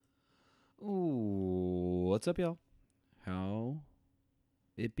What's up, y'all? How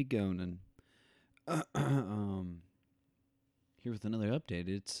it be going? Here with another update.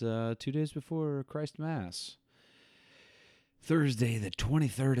 It's 2 days before Christ Mass, Thursday, the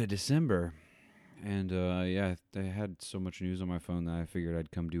 23rd of December, and yeah, I had so much news on my phone that I figured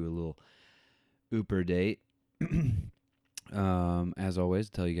I'd come do a little Ooper date. As always,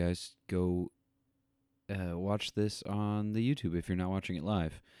 tell you guys go watch this on the YouTube if you're not watching it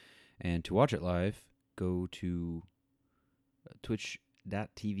live, and to watch it live, go to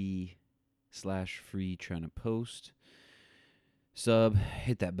twitch.tv/free trying to post. Sub,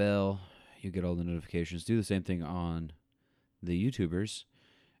 hit that bell. You get all the notifications. Do the same thing on the YouTubers,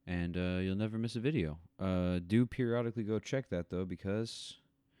 and you'll never miss a video. Do periodically go check that, though, because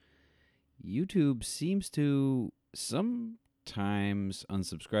YouTube seems to sometimes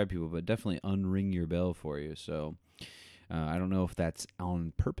unsubscribe people, but definitely unring your bell for you. So I don't know if that's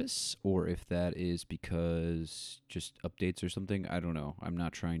on purpose or if that is because just updates or something. I don't know. I'm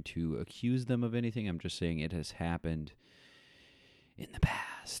not trying to accuse them of anything. I'm just saying it has happened in the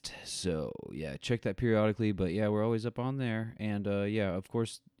past. So, yeah, check that periodically. But, yeah, we're always up on there. And, yeah, of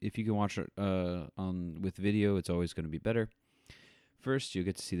course, if you can watch it with video, it's always going to be better. First, you'll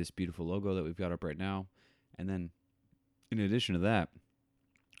get to see this beautiful logo that we've got up right now. And then, in addition to that,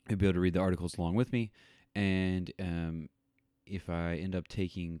 you'll be able to read the articles along with me. And if I end up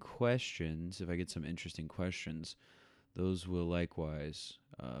taking questions, if I get some interesting questions, those will likewise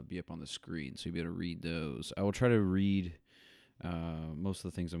be up on the screen. So you'll be able to read those. I will try to read most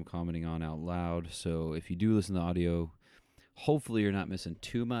of the things I'm commenting on out loud. So if you do listen to audio, hopefully you're not missing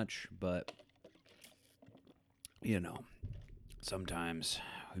too much. But, you know, sometimes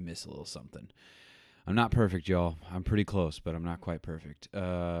we miss a little something. I'm not perfect, y'all. I'm pretty close, but I'm not quite perfect.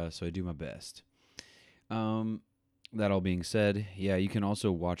 So I do my best. That all being said, yeah, you can also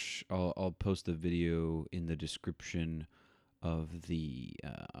watch. I'll post the video in the description of the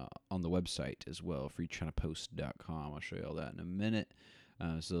on the website as well, freechinapost.com. I'll show you all that in a minute.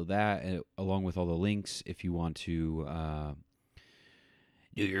 So that, along with all the links, if you want to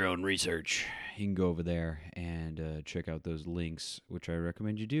do your own research, you can go over there and check out those links, which I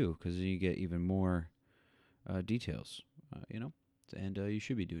recommend you do, because you get even more details, and you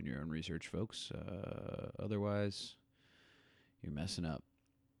should be doing your own research, folks. Otherwise, you're messing up.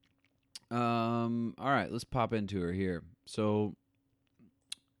 All right, let's pop into her here. So,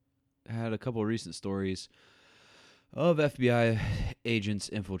 I had a couple of recent stories of FBI agents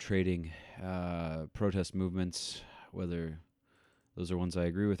infiltrating protest movements. Whether those are ones I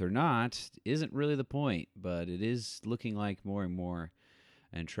agree with or not isn't really the point, but it is looking like more and more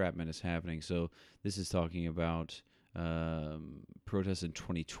entrapment is happening. So this is talking about protests in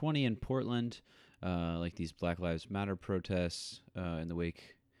 2020 in Portland, like these Black Lives Matter protests in the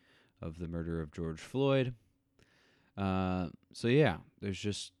wake of the murder of George Floyd. So yeah, there's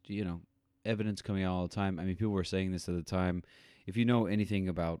just, evidence coming out all the time. I mean, people were saying this at the time. If you know anything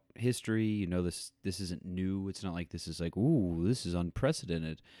about history, you know this isn't new. It's not like this is like, ooh, this is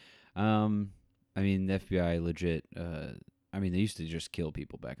unprecedented. I mean, the FBI legit, they used to just kill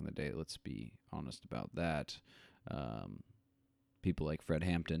people back in the day. Let's be honest about that. People like Fred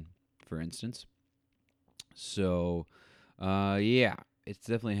Hampton, for instance. So, yeah, it's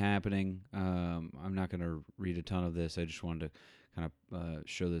definitely happening. I'm not going to read a ton of this. I just wanted to kind of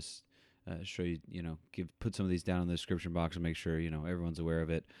show this, show you, put some of these down in the description box and make sure, everyone's aware of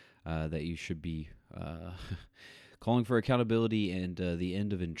it, that you should be calling for accountability and the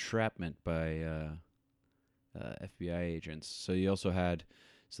end of entrapment by FBI agents. So you also had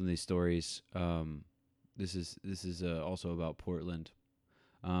some of these stories. This is also about Portland,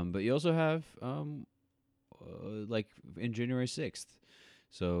 but you also have like in January 6th.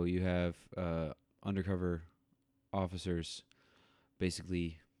 So you have undercover officers,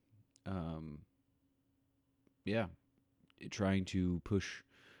 basically, trying to push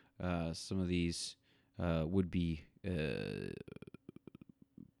some of these would-be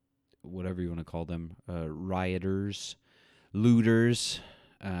whatever you want to call them, rioters, looters,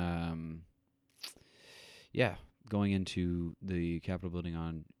 going into the Capitol building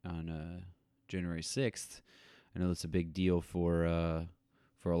on January 6th. I know that's a big deal for a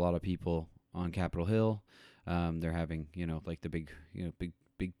lot of people on Capitol Hill. They're having, like the big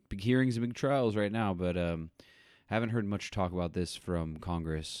hearings and big trials right now, but haven't heard much talk about this from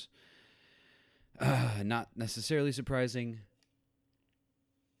Congress. Not necessarily surprising,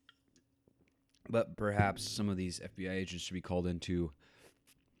 but perhaps some of these FBI agents should be called in to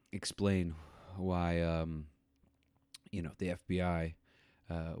explain why, the FBI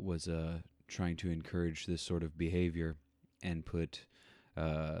was trying to encourage this sort of behavior and put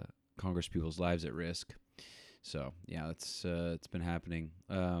Congress people's lives at risk. So yeah, it's been happening.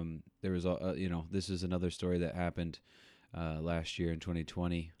 There was this is another story that happened last year in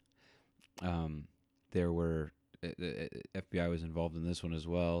 2020. There were FBI was involved in this one as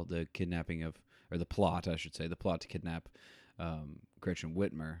well. The kidnapping of, or the plot, I should say, the plot to kidnap Gretchen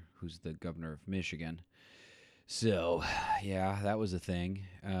Whitmer, who's the governor of Michigan. So yeah, that was a thing.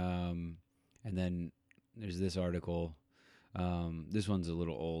 And then there's this article. This one's a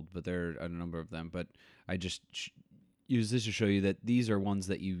little old, but there are a number of them. But I just use this to show you that these are ones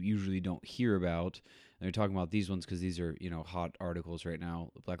that you usually don't hear about. And they're talking about these ones because these are, hot articles right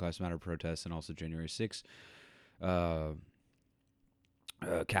now. Black Lives Matter protests and also January 6th.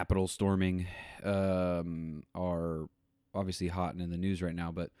 Capitol storming are obviously hot and in the news right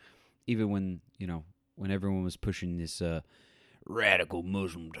now. But even when everyone was pushing this radical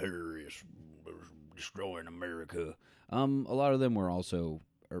Muslim terrorist destroying America, a lot of them were also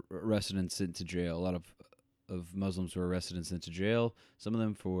arrested and sent to jail. A lot of Muslims were arrested and sent to jail, some of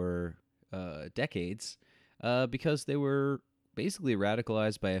them for decades, because they were basically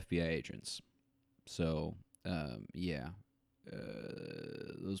radicalized by FBI agents. So,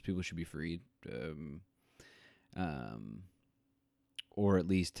 those people should be freed, or at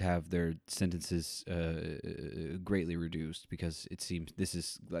least have their sentences greatly reduced, because it seems this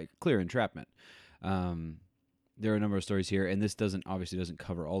is like clear entrapment. There are a number of stories here, and this obviously doesn't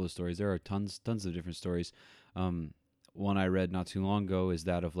cover all the stories. There are tons of different stories. One I read not too long ago is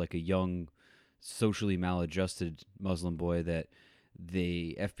that of like a young, socially maladjusted Muslim boy that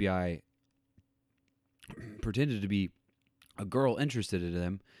the FBI pretended to be a girl interested in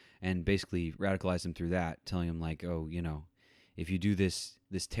him, and basically radicalized him through that, telling him like, oh, if you do this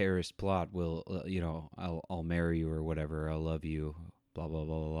terrorist plot, I'll marry you or whatever, I'll love you, blah blah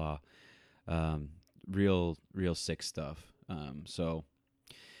blah blah blah. Real sick stuff. So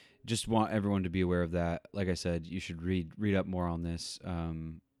just want everyone to be aware of that. Like I said, you should read up more on this.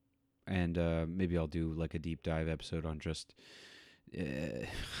 And maybe I'll do like a deep dive episode on just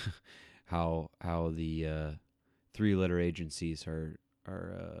how the 3-letter agencies are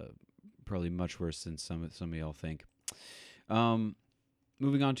probably much worse than some of y'all think.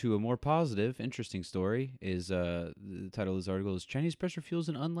 Moving on to a more positive, interesting story is the title of this article is Chinese Pressure Fuels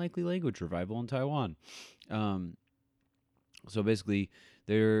an Unlikely Language Revival in Taiwan. So basically,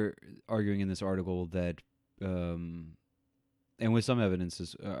 they're arguing in this article that, and with some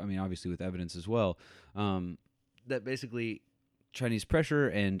evidence, obviously with evidence as well, that basically Chinese pressure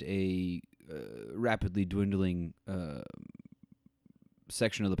and a rapidly dwindling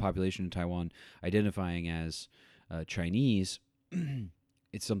section of the population in Taiwan identifying as Chinese,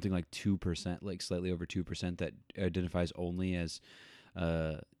 it's something like 2%, like slightly over 2% that identifies only as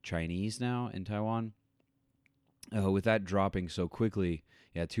Chinese now in Taiwan. With that dropping so quickly,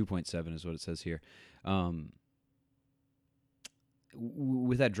 2.7 is what it says here.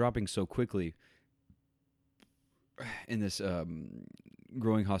 With that dropping so quickly in this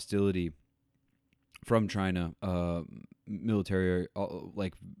growing hostility from China, military,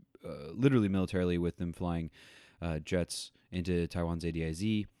 literally militarily, with them flying jets into Taiwan's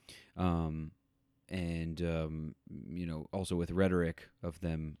ADIZ, and also with rhetoric of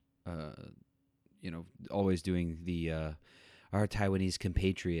them, always doing the our Taiwanese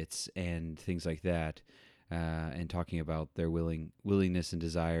compatriots and things like that, and talking about their willingness and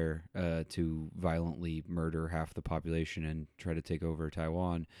desire to violently murder half the population and try to take over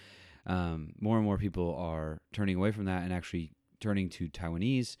Taiwan. More and more people are turning away from that and actually turning to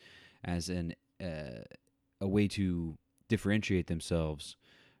Taiwanese as a way to differentiate themselves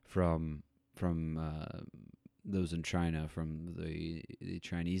from those in China, from the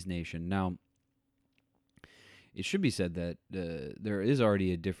Chinese nation. Now, it should be said that there is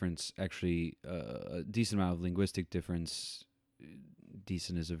already a difference, actually, a decent amount of linguistic difference.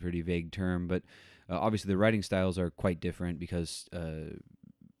 Decent is a pretty vague term, but obviously the writing styles are quite different because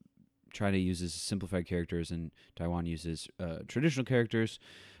China uses simplified characters and Taiwan uses traditional characters,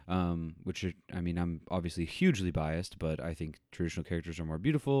 which are, I'm obviously hugely biased, but I think traditional characters are more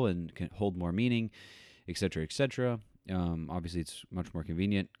beautiful and can hold more meaning, etc., etc. Obviously, it's much more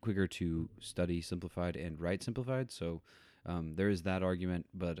convenient, quicker to study simplified and write simplified. So there is that argument.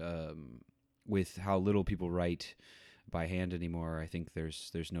 But with how little people write by hand anymore, I think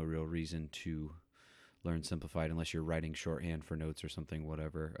there's no real reason to learn simplified unless you're writing shorthand for notes or something,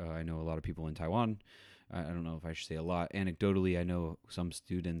 whatever. I know a lot of people in Taiwan. I don't know if I should say a lot. Anecdotally, I know some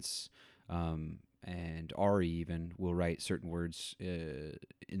students and Ari even will write certain words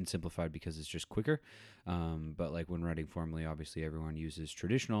in simplified because it's just quicker. But like when writing formally, obviously everyone uses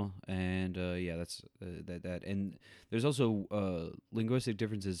traditional, and yeah, that's that. And there's also linguistic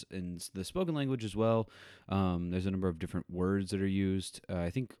differences in the spoken language as well. There's a number of different words that are used. I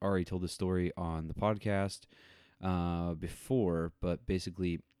think Ari told the story on the podcast before, but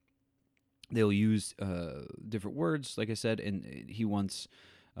basically they'll use different words, like I said. And he once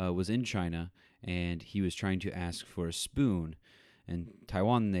was in China, and he was trying to ask for a spoon. In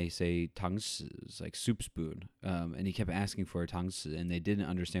Taiwan, they say tang si, it's like soup spoon. And he kept asking for a tang si, and they didn't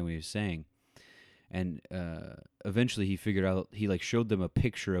understand what he was saying. And eventually he figured out, he like showed them a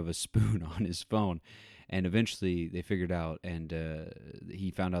picture of a spoon on his phone. And eventually they figured out, and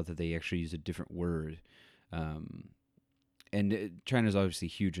he found out that they actually used a different word. And China's obviously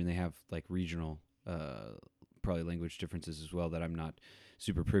huge, and they have like regional, probably language differences as well that I'm not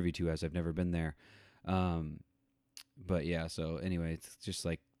super privy to, as I've never been there. But yeah, so anyway, it's just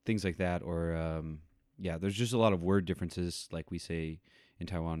like things like that, or yeah, there's just a lot of word differences. Like we say in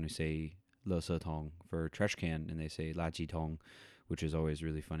Taiwan, we say le se tong for trash can, and they say la ji tong, which is always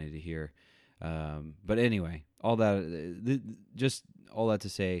really funny to hear. But anyway, all that, just all that to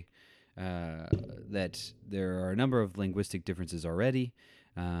say that there are a number of linguistic differences already,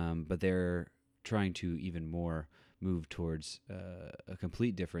 but they're trying to even more move towards a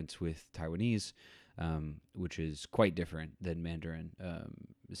complete difference with Taiwanese, which is quite different than Mandarin,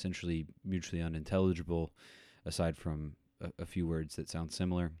 essentially mutually unintelligible, aside from a few words that sound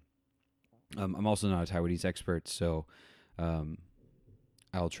similar. I'm also not a Taiwanese expert, so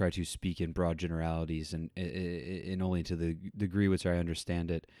I'll try to speak in broad generalities and only to the degree which I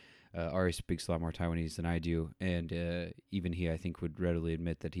understand it. Ari speaks a lot more Taiwanese than I do, and even he, I think, would readily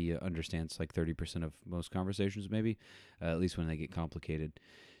admit that he understands like 30% of most conversations, maybe, at least when they get complicated.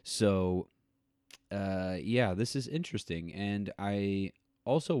 So, yeah, this is interesting, and I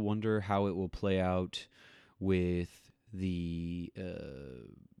also wonder how it will play out with the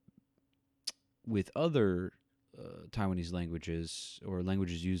with other Taiwanese languages or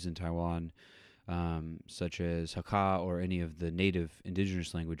languages used in Taiwan, such as Hakka or any of the native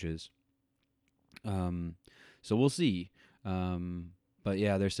indigenous languages. So we'll see. But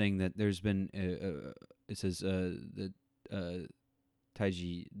yeah, they're saying that there's been, it says that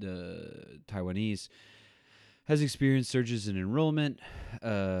Taiji, the Taiwanese, has experienced surges in enrollment,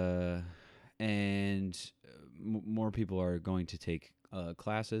 and more people are going to take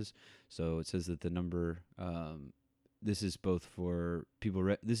classes. So it says that the number, this is both for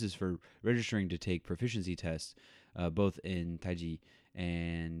people. This is for registering to take proficiency tests, both in Taiji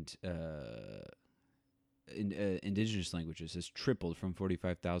and indigenous languages. Has tripled from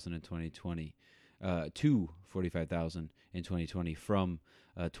 45,000 in 2020 to 45,000 in 2020 from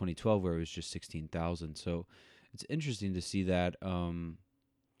 2012, where it was just 16,000. So it's interesting to see that.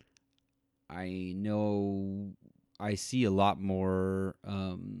 I know I see a lot more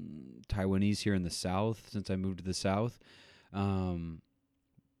Taiwanese here in the South since I moved to the South.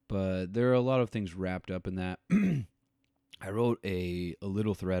 But there are a lot of things wrapped up in that. I wrote a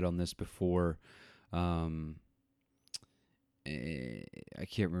little thread on this before. I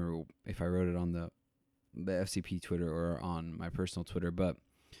can't remember if I wrote it on the FCP Twitter or on my personal Twitter, but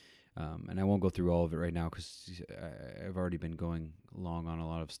and I won't go through all of it right now because I've already been going long on a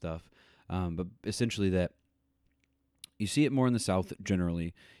lot of stuff. But essentially that you see it more in the South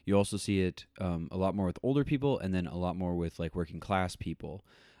generally. You also see it a lot more with older people, and then a lot more with like working class people.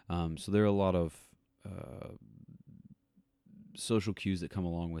 So there are a lot of social cues that come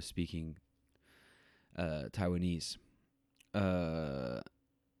along with speaking Taiwanese.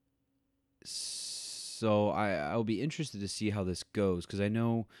 So I'll be interested to see how this goes, because I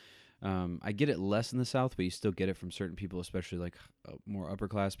know I get it less in the South, but you still get it from certain people, especially like more upper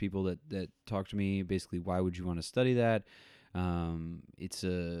class people that talk to me. Basically, why would you want to study that? It's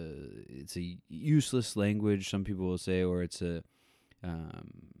a useless language, some people will say, or it's a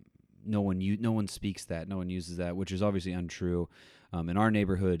no one speaks that, no one uses that, which is obviously untrue. In our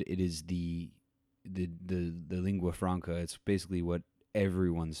neighborhood, it is the lingua franca. It's basically what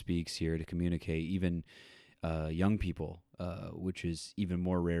everyone speaks here to communicate, even young people, which is even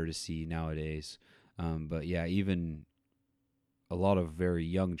more rare to see nowadays. But yeah, even a lot of very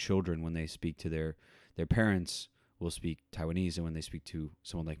young children, when they speak to their parents, will speak Taiwanese, and when they speak to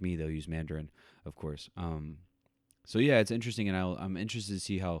someone like me, they'll use Mandarin, of course. So yeah, it's interesting, and I'm interested to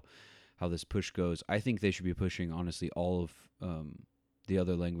see how this push goes. I think they should be pushing, honestly, all of the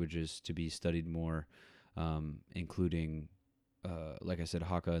other languages to be studied more, including, like I said,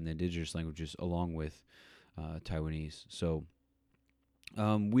 Hakka and the indigenous languages, along with Taiwanese. So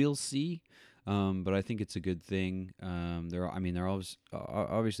we'll see. But I think it's a good thing. They're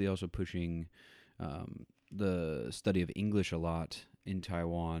obviously also pushing the study of English a lot in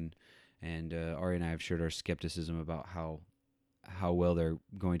Taiwan, and Ari and I have shared our skepticism about how well they're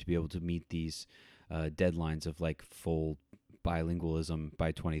going to be able to meet these deadlines of like full bilingualism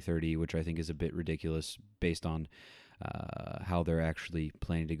by 2030, which I think is a bit ridiculous based on how they're actually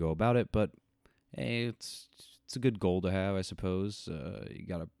planning to go about it. But hey, it's a good goal to have, I suppose. You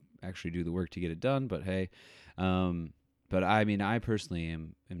gotta actually do the work to get it done. But hey, but I mean, I personally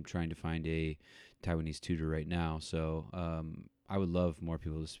am trying to find a Taiwanese tutor right now. So I would love more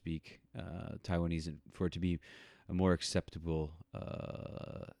people to speak Taiwanese and for it to be a more acceptable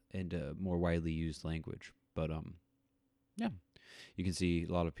and more widely used language. But yeah, you can see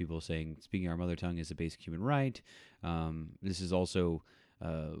a lot of people saying speaking our mother tongue is a basic human right. This is also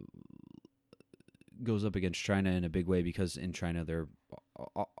goes up against China in a big way because in China they're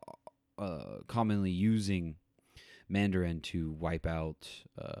commonly using Mandarin to wipe out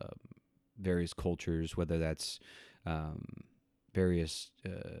various cultures, whether that's various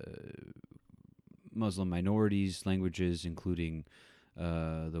Muslim minorities, languages, including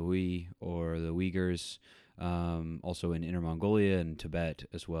the Hui or the Uyghurs, also in Inner Mongolia and Tibet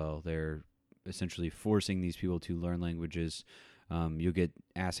as well. They're essentially forcing these people to learn languages. You'll get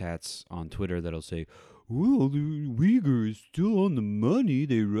asshats on Twitter that'll say, well, the Uyghurs still on the money.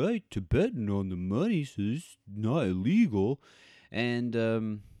 They write Tibetan on the money, so it's not illegal.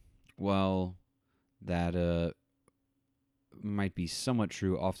 And while that might be somewhat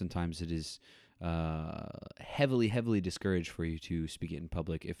true, oftentimes it is heavily discouraged for you to speak it in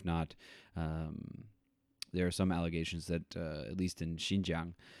public. If not, there are some allegations that, at least in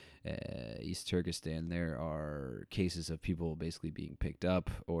Xinjiang, East Turkestan, there are cases of people basically being picked up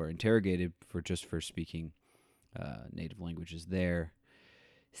or interrogated for speaking native languages there.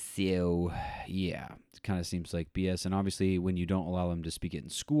 So, yeah, it kind of seems like BS. And obviously, when you don't allow them to speak it in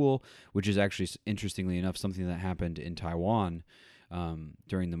school, which is actually, interestingly enough, something that happened in Taiwan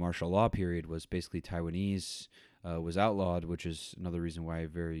during the martial law period, was basically Taiwanese was outlawed, which is another reason why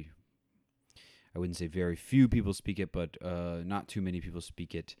I wouldn't say very few people speak it, but not too many people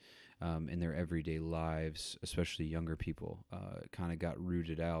speak it in their everyday lives, especially younger people. It kind of got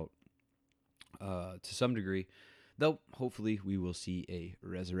rooted out to some degree, though hopefully we will see a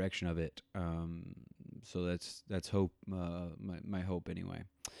resurrection of it. So that's hope, my hope anyway.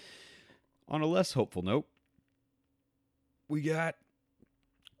 On a less hopeful note, we got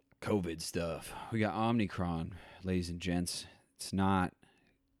COVID stuff. We got Omicron, ladies and gents. It's not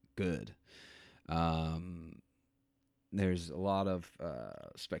good. There's a lot of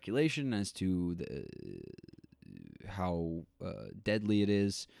speculation as to how deadly it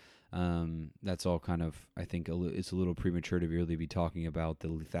is. That's all kind of, I think, it's a little premature to really be talking about the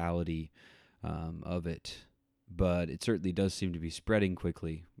lethality of it, but it certainly does seem to be spreading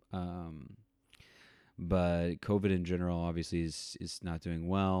quickly. But COVID in general, obviously, is not doing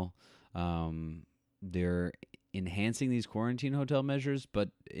well. They're enhancing these quarantine hotel measures,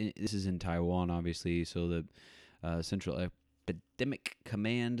 but this is in Taiwan, obviously, so the Central Epidemic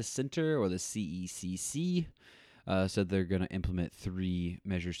Command Center, or the CECC, said they're going to implement 3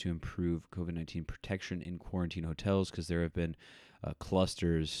 measures to improve COVID-19 protection in quarantine hotels, because there have been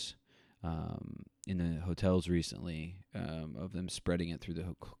clusters in the hotels recently of them spreading it through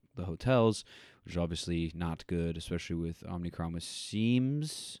the hotels, which is obviously not good, especially with Omicron, which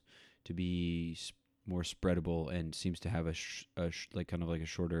seems to be more spreadable and seems to have a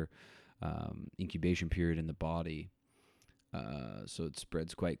shorter incubation period in the body, so it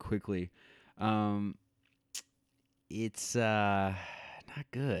spreads quite quickly. It's not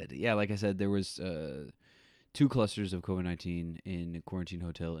good. Yeah, like I said, there was 2 clusters of COVID-19 in a quarantine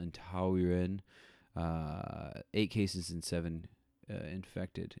hotel in Taoyuan, 8 cases and 7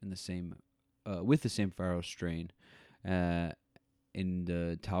 infected in the same with the same viral strain. In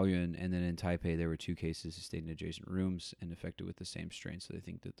the Taoyuan, and then in Taipei, there were 2 cases who stayed in adjacent rooms and infected with the same strain. So they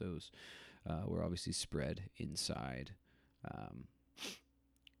think that those were obviously spread inside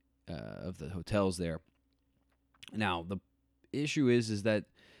of the hotels there. Now, the issue is that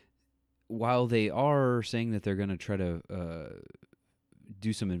while they are saying that they're going to try to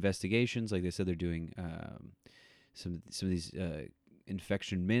do some investigations, like they said they're doing some of these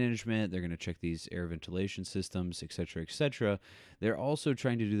infection management, they're going to check these air ventilation systems, etc., etc. They're also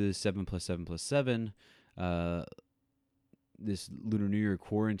trying to do this 7+7+7, this Lunar New Year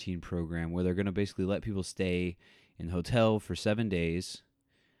quarantine program, where they're going to basically let people stay in the hotel for 7 days,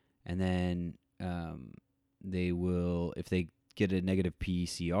 and then they will, if they get a negative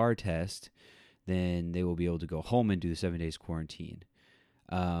PCR test, then they will be able to go home and do the 7 days quarantine.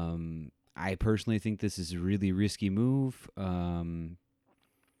 I personally think this is a really risky move,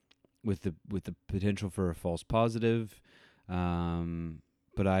 with the potential for a false positive.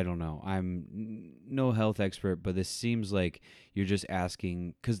 But I don't know. I'm no health expert, but this seems like you're just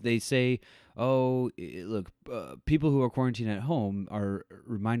asking, because they say, oh, look, people who are quarantined at home are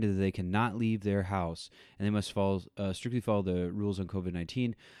reminded that they cannot leave their house and they must strictly follow the rules on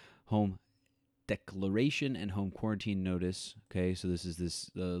COVID-19, home declaration and home quarantine notice. Okay, so this is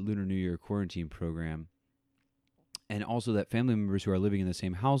this Lunar New Year quarantine program. And also that family members who are living in the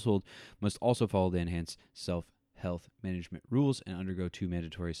same household must also follow the enhanced self-health management rules and undergo 2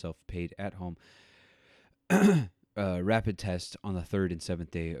 mandatory self-paid at-home rapid tests on the 3rd and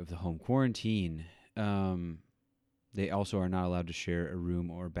 7th day of the home quarantine. They also are not allowed to share a room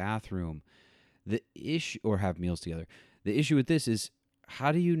or bathroom. The issue, or have meals together. The issue with this is,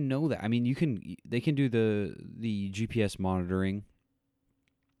 how do you know that? I mean, they can do the GPS monitoring,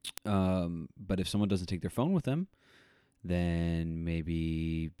 but if someone doesn't take their phone with them, then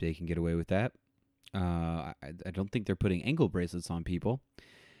maybe they can get away with that. I don't think they're putting ankle bracelets on people.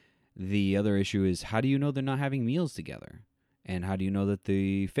 The other issue is, how do you know they're not having meals together? And how do you know that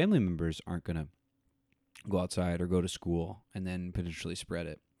the family members aren't going to go outside or go to school and then potentially spread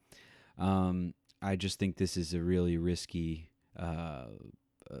it? I just think this is a really risky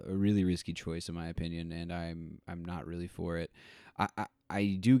choice, in my opinion, and I'm not really for it.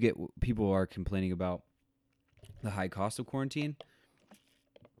 I do get people are complaining about the high cost of quarantine.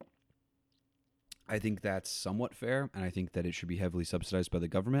 I think that's somewhat fair, and I think that it should be heavily subsidized by the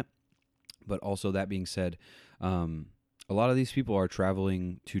government. But also, that being said, a lot of these people are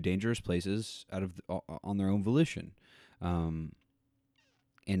traveling to dangerous places on their own volition.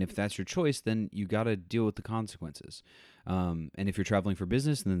 And if that's your choice, then you got to deal with the consequences. And if you're traveling for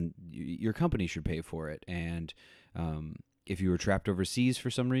business, then your company should pay for it. And if you were trapped overseas for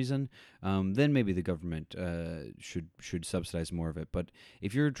some reason, then maybe the government should subsidize more of it. But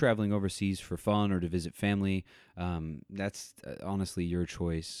if you're traveling overseas for fun or to visit family, that's honestly your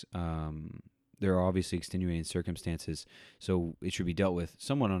choice. There are obviously extenuating circumstances, so it should be dealt with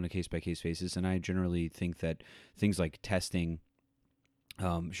somewhat on a case-by-case basis. And I generally think that things like testing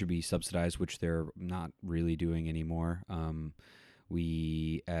should be subsidized, which they're not really doing anymore.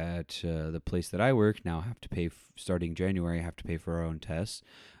 We at the place that I work now have to pay, starting January, have to pay for our own tests,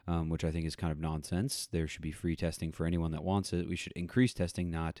 which I think is kind of nonsense. There should be free testing for anyone that wants it. We should increase testing,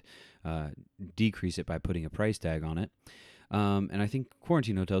 not decrease it by putting a price tag on it. And I think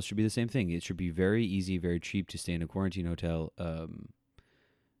quarantine hotels should be the same thing. It should be very easy, very cheap to stay in a quarantine hotel,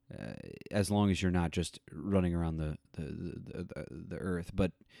 as long as you're not just running around the earth,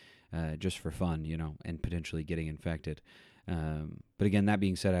 but just for fun, and potentially getting infected. But again, that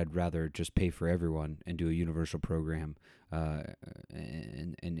being said, I'd rather just pay for everyone and do a universal program,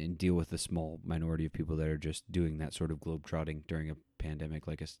 and deal with the small minority of people that are just doing that sort of globetrotting during a pandemic,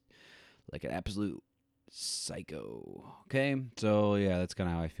 like an absolute psycho. Okay, so yeah, that's kind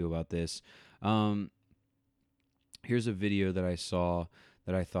of how I feel about this. Here's a video that I saw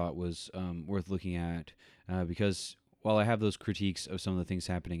that I thought was worth looking at, because while I have those critiques of some of the things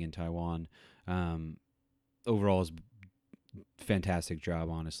happening in Taiwan, overall is fantastic job,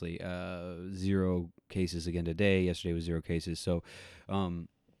 honestly. 0 cases again today. Yesterday was 0 cases. So,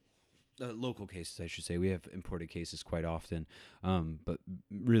 local cases, I should say. We have imported cases quite often, but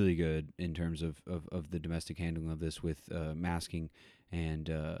really good in terms of the domestic handling of this with masking and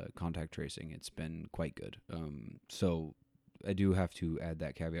contact tracing. It's been quite good. So I do have to add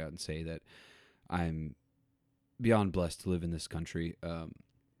that caveat and say that I'm beyond blessed to live in this country,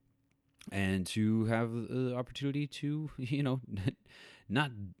 and to have the opportunity to,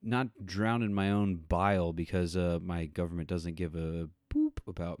 not drown in my own bile because my government doesn't give a poop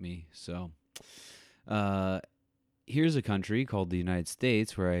about me. So here's a country called the United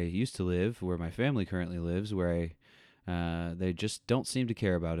States where I used to live, where my family currently lives, where they just don't seem to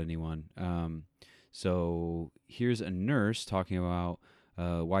care about anyone. So here's a nurse talking about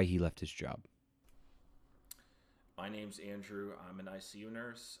why he left his job. My name's Andrew. I'm an ICU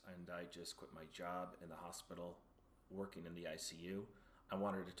nurse, and I just quit my job in the hospital working in the ICU. I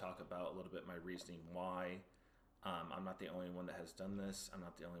wanted to talk about a little bit my reasoning why. I'm not the only one that has done this. I'm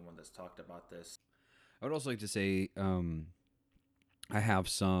not the only one that's talked about this. I would also like to say I have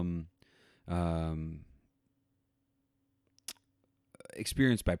some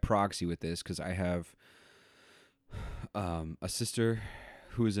experience by proxy with this, because I have a sister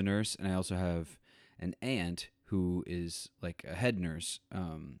who is a nurse, and I also have an aunt who is like a head nurse,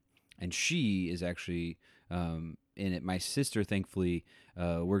 and she is actually in it. My sister, thankfully,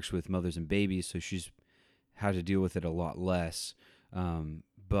 works with mothers and babies, so she's had to deal with it a lot less.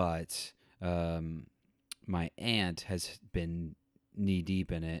 But Um, my aunt has been knee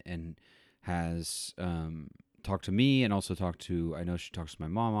deep in it and has talked to me and also talked to, I know she talks to my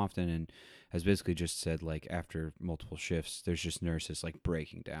mom often, and has basically just said, like, after multiple shifts, there's just nurses like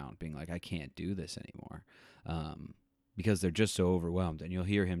breaking down, being like, I can't do this anymore, because they're just so overwhelmed. And you'll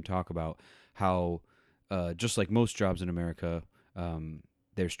hear him talk about how, just like most jobs in America,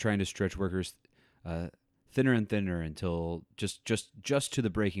 there's trying to stretch workers uh, thinner and thinner until just to the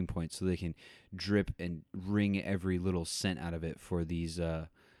breaking point, so they can drip and wring every little cent out of it for these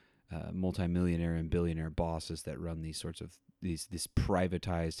multimillionaire and billionaire bosses that run these sorts of this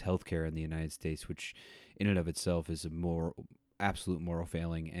privatized healthcare in the United States, which in and of itself is a absolute moral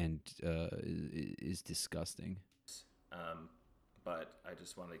failing and is disgusting. Um, but I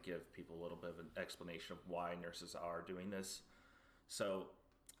just want to give people a little bit of an explanation of why nurses are doing this. So,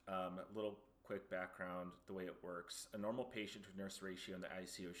 a little quick background the way it works. A normal patient to nurse ratio in the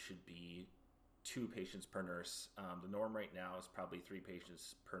ICU should be 2 patients per nurse. The norm right now is probably 3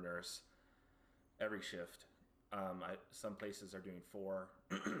 patients per nurse every shift. Some places are doing 4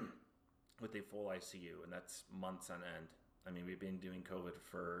 with a full ICU, and that's months on end. I mean, we've been doing COVID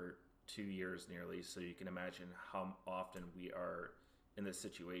for 2 years nearly, so you can imagine how often we are in this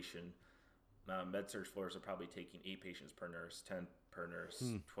situation. Med-surg floors are probably taking 8 patients per nurse, 10 per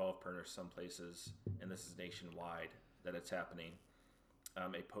nurse, 12 per nurse some places, and this is nationwide that it's happening.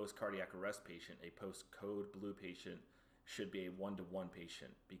 A post-cardiac arrest patient, a post-code blue patient should be a 1-to-1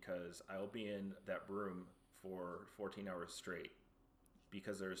 patient, because I'll be in that room for 14 hours straight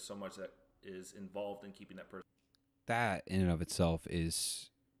because there's so much that is involved in keeping that person. That in and of itself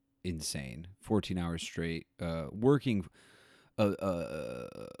is insane. 14 hours straight, working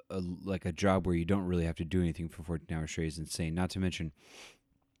like a job where you don't really have to do anything for 14 hours straight is insane. Not to mention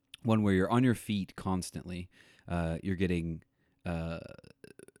one where you're on your feet constantly. You're getting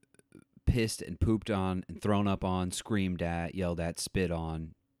pissed and pooped on and thrown up on, screamed at, yelled at, spit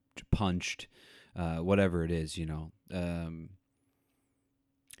on, punched, whatever it is, you're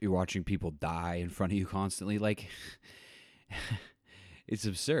watching people die in front of you constantly. Like, it's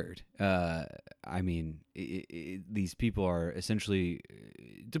absurd. I mean, these people are essentially,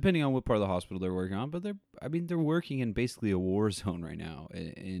 depending on what part of the hospital they're working on, but they're working in basically a war zone right now,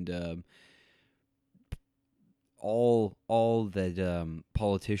 and all that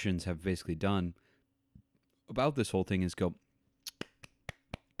politicians have basically done about this whole thing is go,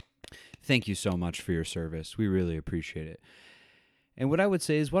 thank you so much for your service. We really appreciate it. And what I would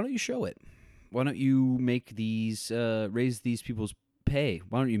say is, why don't you show it? Why don't you make these raise these people's pay?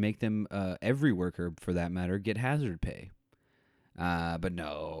 Why don't you make them, every worker for that matter, get hazard pay? But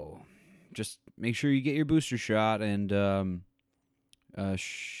no, just make sure you get your booster shot and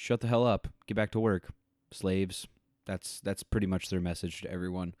shut the hell up. Get back to work, slaves. That's pretty much their message to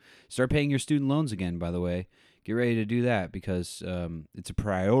everyone. Start paying your student loans again, by the way. Get ready to do that because it's a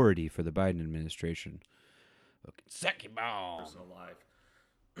priority for the Biden administration. Suck your ball. Person alive.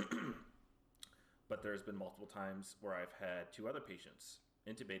 But there's been multiple times where I've had 2 other patients,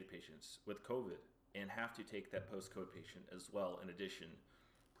 intubated patients with COVID, and have to take that post-code patient as well in addition.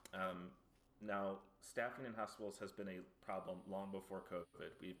 Now, staffing in hospitals has been a problem long before COVID.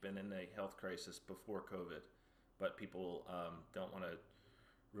 We've been in a health crisis before COVID, but people don't want to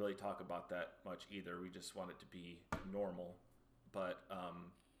really talk about that much either. We just want it to be normal. But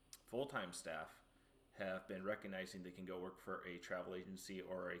full-time staff have been recognizing they can go work for a travel agency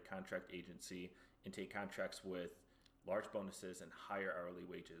or a contract agency and take contracts with large bonuses and higher hourly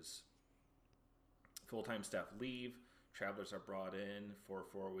wages. Full-time staff leave, travelers are brought in for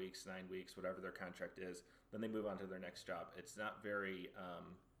 4 weeks, 9 weeks, whatever their contract is, then they move on to their next job. It's not very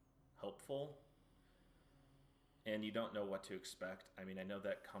helpful, and you don't know what to expect. I mean, I know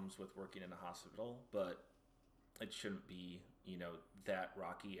that comes with working in a hospital, but it shouldn't be, that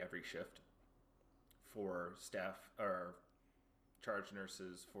rocky every shift for staff or charge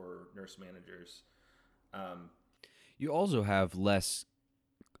nurses, for nurse managers. You also have less,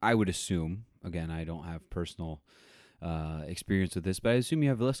 I would assume, again, I don't have personal experience with this, but I assume you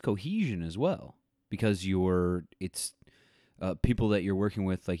have less cohesion as well because it's people that you're working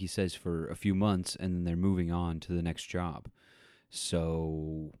with, like he says, for a few months and then they're moving on to the next job.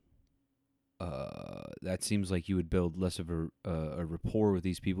 So that seems like you would build less of a rapport with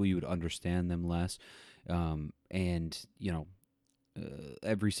these people. You would understand them less. And,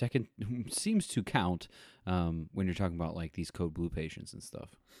 every second seems to count when you're talking about like these code blue patients and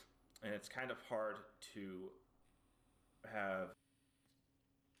stuff. And it's kind of hard to have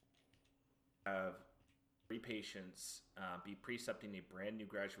 3 patients be precepting a brand new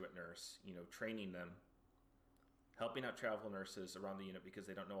graduate nurse, training them, helping out travel nurses around the unit because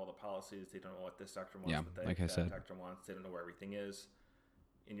they don't know all the policies, they don't know what this doctor wants, Yeah, what like I that said. doctor wants, they don't know where everything is.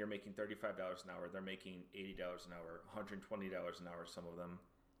 And you're making $35 an hour, they're making $80 an hour, $120 an hour, some of them.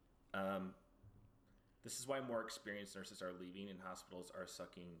 This is why more experienced nurses are leaving, and hospitals are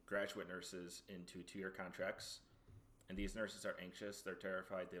sucking graduate nurses into 2-year contracts. And these nurses are anxious, they're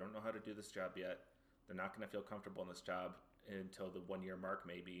terrified, they don't know how to do this job yet. They're not going to feel comfortable in this job until the 1-year mark,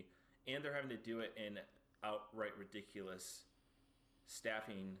 maybe. And they're having to do it in outright ridiculous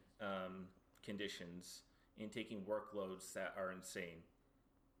staffing conditions and taking workloads that are insane.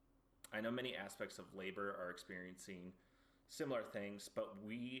 I know many aspects of labor are experiencing similar things, but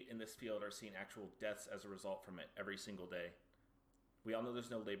we in this field are seeing actual deaths as a result from it every single day. We all know there's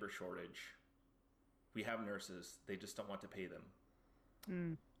no labor shortage. We have nurses, they just don't want to pay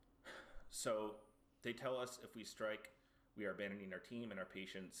them. So they tell us if we strike, we are abandoning our team and our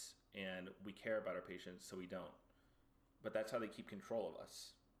patients, and we care about our patients, so we don't. But that's how they keep control of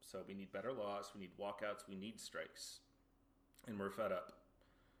us. So we need better laws, we need walkouts, we need strikes. And we're fed up.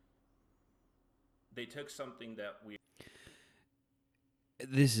 They took something that we...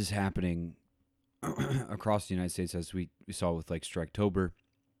 This is happening across the United States, as we saw with like Striketober,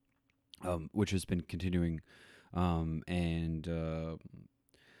 which has been continuing, and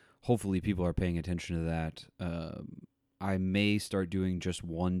hopefully people are paying attention to that. I may start doing just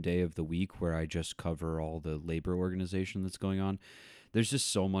one day of the week where I just cover all the labor organization that's going on. There's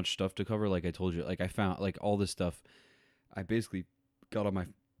just so much stuff to cover. Like I told you, like I found like all this stuff. I basically got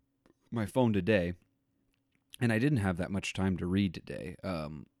on my phone today, and I didn't have that much time to read today.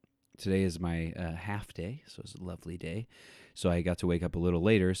 Today is my half day, so it's a lovely day. So I got to wake up a little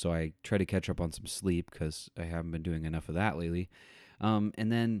later, so I try to catch up on some sleep because I haven't been doing enough of that lately. And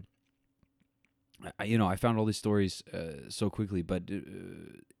then, I found all these stories so quickly, but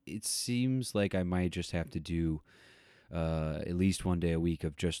it seems like I might just have to do at least one day a week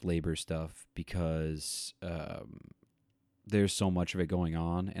of just labor stuff because there's so much of it going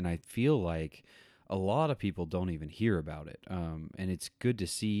on, and I feel like a lot of people don't even hear about it. And it's good to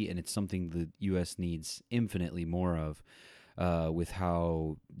see, and it's something the U.S. needs infinitely more of, with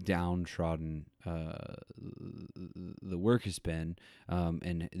how downtrodden the work has been,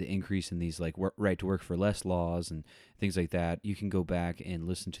 and the increase in these like right to work for less laws and things like that. You can go back and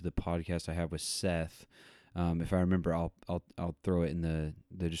listen to the podcast I have with Seth. If I remember, I'll throw it in the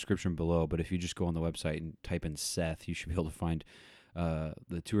description below. But if you just go on the website and type in Seth, you should be able to find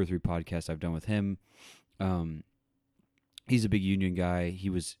the 2 or 3 podcasts I've done with him. He's a big union guy. He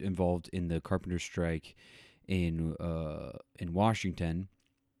was involved in the carpenter strike in Washington,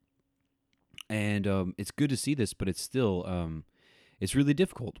 and it's good to see this, but it's still it's really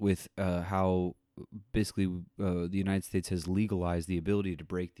difficult with how basically the United States has legalized the ability to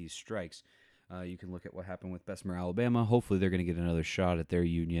break these strikes. You can look at what happened with Bessemer, Alabama. Hopefully, they're going to get another shot at their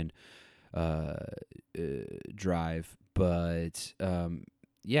union drive. But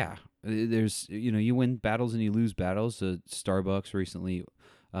yeah, there's you win battles and you lose battles. Starbucks recently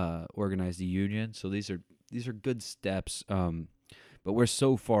organized a union, so these are good steps. But we're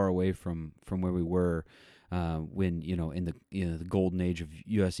so far away from where we were when in the golden age of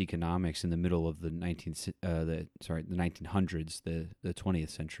U.S. economics in the middle of the 1900s, the 20th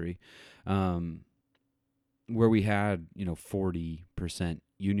century, where we had 40%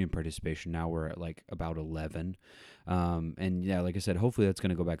 union participation. Now we're at like about 11, and yeah, like I said, hopefully that's going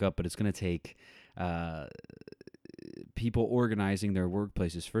to go back up, but it's going to take people organizing their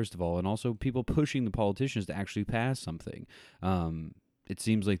workplaces first of all, and also people pushing the politicians to actually pass something. It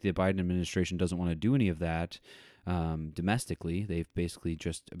seems like the Biden administration doesn't want to do any of that domestically. They've basically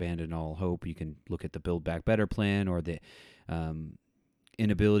just abandoned all hope. You can look at the Build Back Better plan or the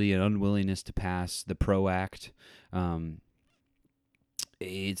inability and unwillingness to pass the PRO Act.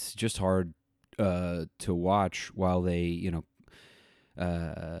 It's just hard to watch while they,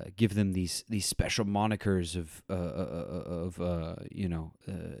 give them these special monikers of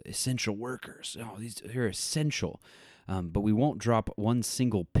essential workers. Oh, they're essential. But we won't drop one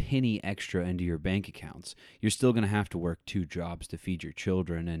single penny extra into your bank accounts. You're still going to have to work 2 jobs to feed your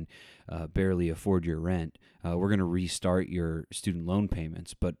children and barely afford your rent. We're going to restart your student loan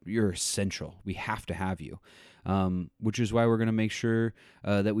payments, but you're essential. We have to have you, which is why we're going to make sure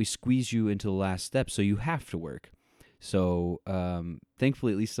that we squeeze you into the last step so you have to work. So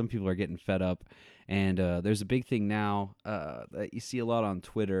thankfully, at least some people are getting fed up. And there's a big thing now that you see a lot on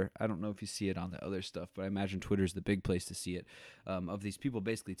Twitter. I don't know if you see it on the other stuff, but I imagine Twitter's the big place to see it, of these people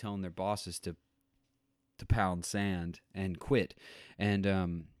basically telling their bosses to pound sand and quit.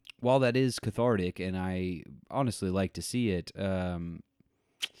 And while that is cathartic, and I honestly like to see it,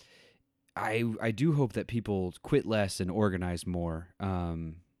 I do hope that people quit less and organize more.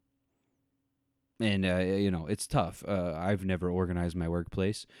 And it's tough. I've never organized my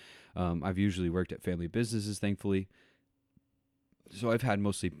workplace. I've usually worked at family businesses, thankfully, so I've had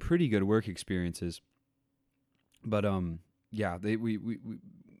mostly pretty good work experiences. But yeah, we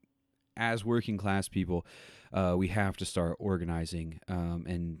as working class people, we have to start organizing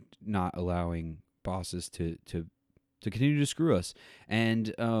and not allowing bosses to continue to screw us. And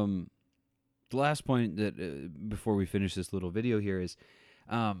the last point that before we finish this little video here is,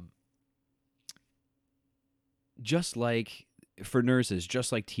 just like for nurses,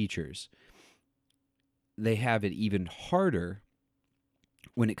 just like teachers, they have it even harder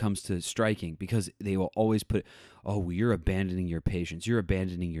when it comes to striking, because they will always put, oh, well, you're abandoning your patients, you're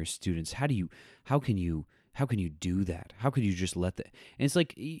abandoning your students. How can you do that? How could you just let that? And it's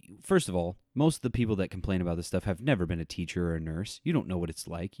like, first of all, most of the people that complain about this stuff have never been a teacher or a nurse. You don't know what it's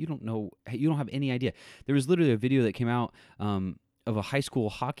like. You don't have any idea. There was literally a video that came out of a high school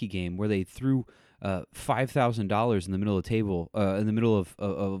hockey game where they threw $5,000 in the middle of the table, in the middle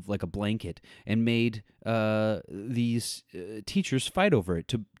of like a blanket, and made these teachers fight over it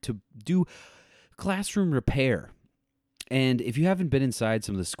to do classroom repair. And if you haven't been inside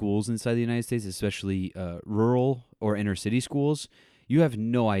some of the schools inside the United States, especially rural or inner city schools, you have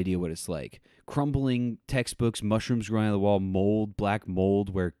no idea what it's like. Crumbling textbooks, mushrooms growing on the wall, mold, black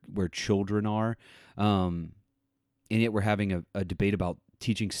mold where children are. And yet we're having a debate about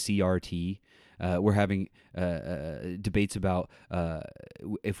teaching CRT. We're having debates about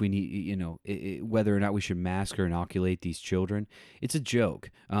if we need, whether or not we should mask or inoculate these children. It's a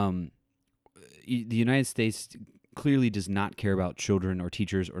joke. The United States clearly does not care about children or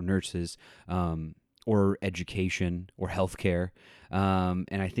teachers or nurses or education or healthcare.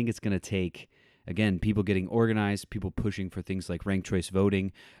 And I think it's going to take, again, people getting organized, people pushing for things like ranked choice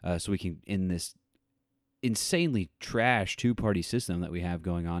voting, so we can end this insanely trash two-party system that we have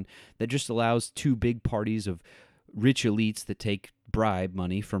going on that just allows two big parties of rich elites that take bribe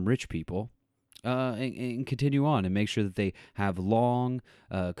money from rich people and continue on and make sure that they have long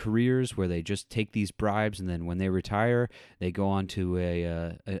careers where they just take these bribes, and then when they retire, they go on to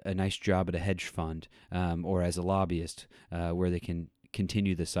a nice job at a hedge fund or as a lobbyist where they can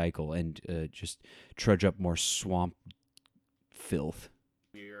continue the cycle and just trudge up more swamp filth.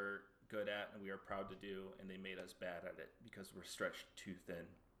 We are good at and we are proud to do, and they made us bad at it because we're stretched too thin.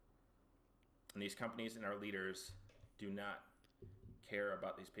 And these companies and our leaders do not care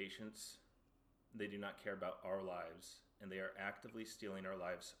about these patients. They do not care about our lives, and they are actively stealing our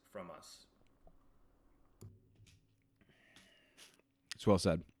lives from us. It's well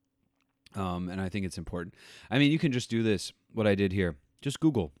said. And I think it's important. I mean, you can just do this, what I did here. Just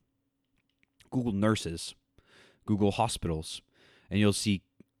Google nurses, Google hospitals, and you'll see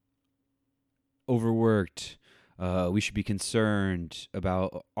overworked. We should be concerned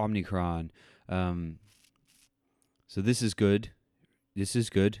about Omicron. So this is good. This is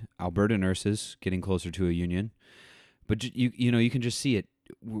good. Alberta nurses getting closer to a union, but you can just see it.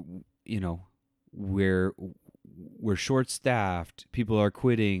 We're short staffed. People are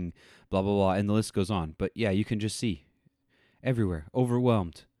quitting. Blah blah blah, and the list goes on. But yeah, you can just see everywhere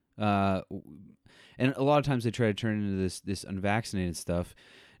overwhelmed. And a lot of times they try to turn into this unvaccinated stuff.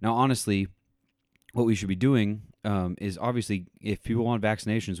 Now, honestly, what we should be doing is obviously, if people want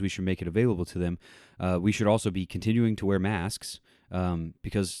vaccinations, we should make it available to them. We should also be continuing to wear masks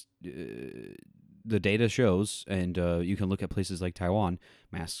because the data shows, and you can look at places like Taiwan,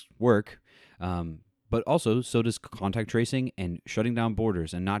 masks work. But also, so does contact tracing and shutting down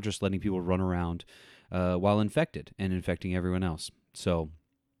borders and not just letting people run around while infected and infecting everyone else. So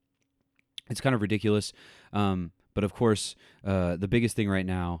it's kind of ridiculous. But of course, the biggest thing right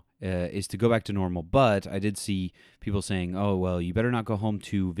now is to go back to normal. But I did see people saying, oh, well, you better not go home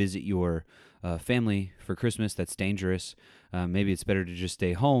to visit your family for Christmas. That's dangerous. Maybe it's better to just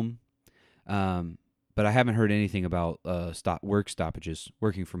stay home. But I haven't heard anything about work stoppages,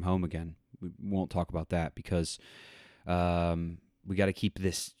 working from home again. We won't talk about that because we got to keep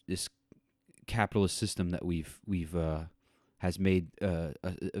this capitalist system that we've has made a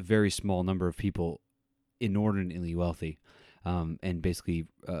very small number of people inordinately wealthy, and basically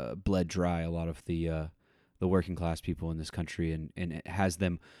bled dry a lot of the working class people in this country, and it has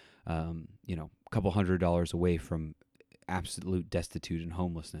them a couple $100 away from absolute destitute and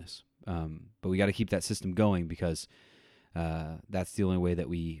homelessness. But we got to keep that system going because that's the only way that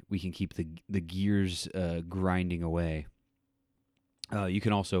we can keep the gears grinding away. You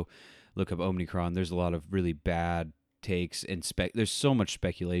can also look up Omicron. There's a lot of really bad takes and there's so much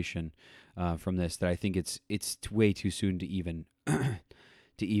speculation from this that I think it's way too soon to even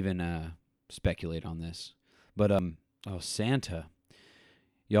speculate on this. But oh, Santa,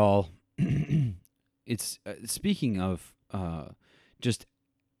 y'all. It's speaking of just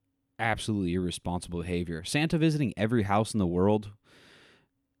absolutely irresponsible behavior. Santa visiting every house in the world,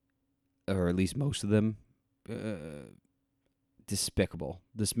 or at least most of them. Despicable.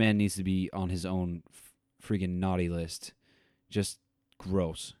 This man needs to be on his own freaking naughty list. Just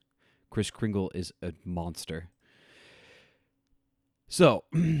gross. Kris Kringle is a monster. So,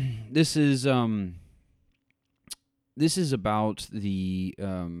 this is about the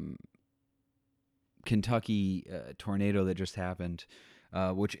Kentucky tornado that just happened,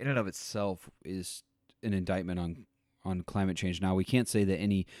 which in and of itself is an indictment on climate change. Now, we can't say that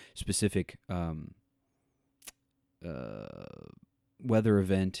any specific weather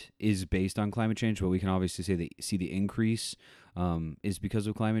event is based on climate change, but we can obviously see the increase is because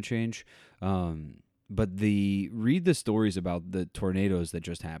of climate change. But read the stories about the tornadoes that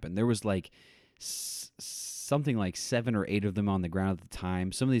just happened. There was like something like 7 or 8 of them on the ground at the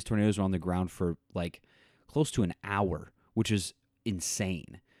time. Some of these tornadoes were on the ground for like close to an hour, which is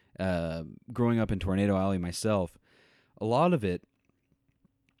insane. Growing up in Tornado Alley myself, a lot of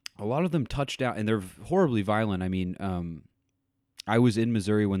them touched down, and they're horribly violent. I mean, I was in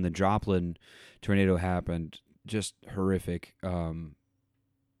Missouri when the Joplin tornado happened. Just horrific.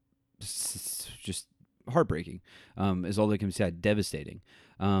 Just heartbreaking. Is all they can say. Devastating.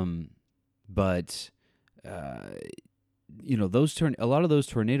 But a lot of those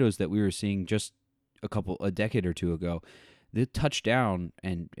tornadoes that we were seeing just a decade or two ago, they touch down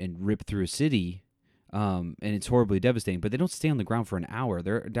and rip through a city. And it's horribly devastating, but they don't stay on the ground for an hour.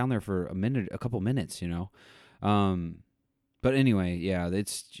 They're down there for a couple minutes, But anyway, yeah,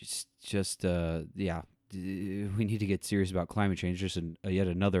 it's just we need to get serious about climate change. Just yet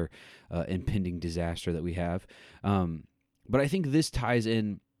another impending disaster that we have. But I think this ties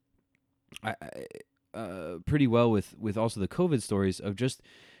in pretty well with also the COVID stories of just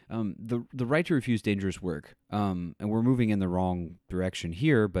the right to refuse dangerous work. And we're moving in the wrong direction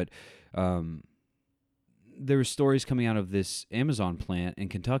here, but there were stories coming out of this Amazon plant in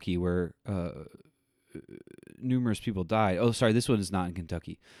Kentucky where numerous people died. Oh, sorry, this one is not in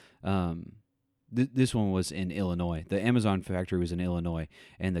Kentucky. This one was in Illinois. The Amazon factory was in Illinois,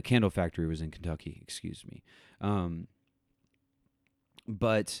 and the candle factory was in Kentucky. Excuse me.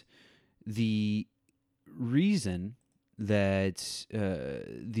 But the reason that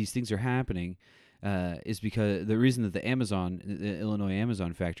these things are happening is because the reason that the Illinois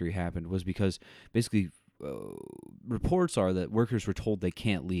Amazon factory happened was because basically reports are that workers were told they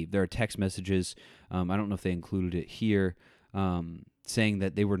can't leave. There are text messages, I don't know if they included it here, saying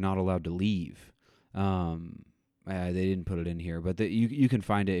that they were not allowed to leave. They didn't put it in here, but you can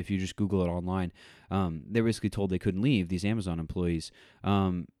find it if you just Google it online. They were basically told they couldn't leave, these Amazon employees.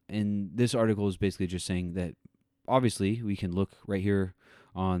 And this article is basically just saying that obviously we can look right here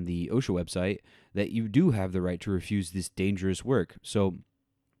on the OSHA website that you do have the right to refuse this dangerous work. So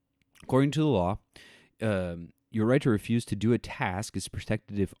according to the law, your right to refuse to do a task is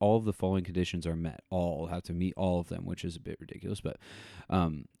protected if all of the following conditions are met. All have to meet all of them, which is a bit ridiculous. But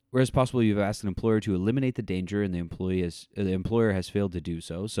whereas possible, you've asked an employer to eliminate the danger, and the employer has failed to do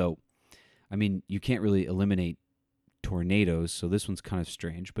so. So, I mean, you can't really eliminate tornadoes, so this one's kind of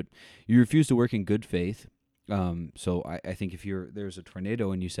strange. But you refuse to work in good faith. So I think if there's a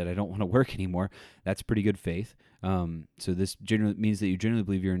tornado and you said, I don't want to work anymore, that's pretty good faith. So this generally means that you generally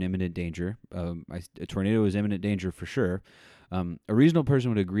believe you're in imminent danger. A tornado is imminent danger for sure. A reasonable person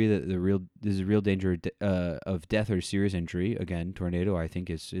would agree that there's a real danger of death or serious injury. Again, tornado, I think,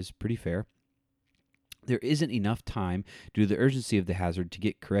 is pretty fair. There isn't enough time due to the urgency of the hazard to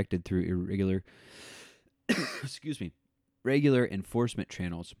get corrected through irregular regular enforcement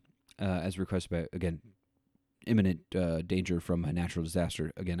channels, as requested by, again, imminent danger from a natural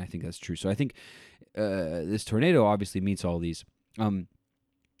disaster. Again, I think that's true. So I think this tornado obviously meets all these. I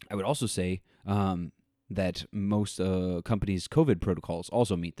would also say that most companies' COVID protocols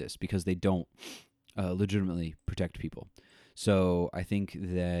also meet this because they don't legitimately protect people. So I think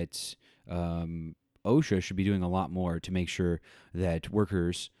that OSHA should be doing a lot more to make sure that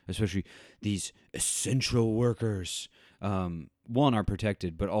workers, especially these essential workers, one, are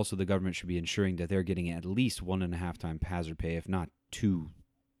protected, but also the government should be ensuring that they're getting at least 1.5 times hazard pay, if not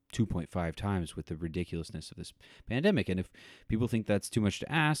 2.5 times, with the ridiculousness of this pandemic. And if people think that's too much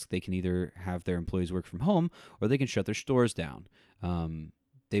to ask, they can either have their employees work from home or they can shut their stores down.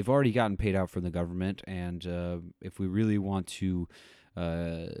 They've already gotten paid out from the government, and if we really want to,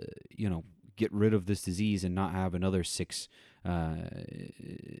 get rid of this disease and not have another 6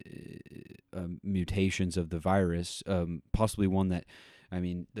 mutations of the virus, possibly one that I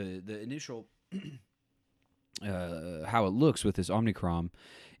mean, the initial how it looks with this Omicron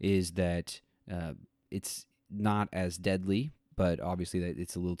is that it's not as deadly, but obviously that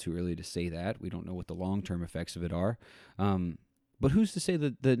it's a little too early to say that. We don't know what the long-term effects of it are. But who's to say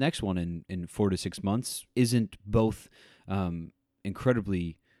that the next one in 4 to 6 months isn't both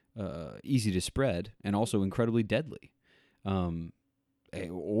incredibly easy to spread and also incredibly deadly?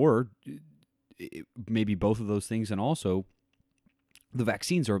 Or maybe both of those things, and also the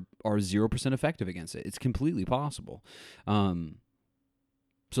vaccines are 0% effective against it. It's completely possible.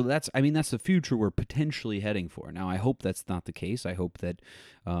 So that's the future we're potentially heading for. Now, I hope that's not the case. I hope that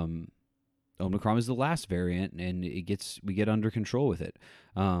Omicron is the last variant and we get under control with it.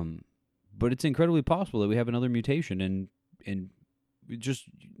 But it's incredibly possible that we have another mutation and just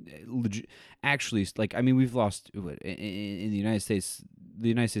actually, like, I mean, we've lost in the United States. The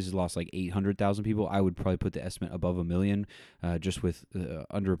United States has lost like 800,000 people. I would probably put the estimate above 1 million, just with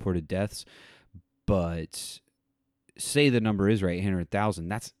underreported deaths. But say the number is right, 800,000.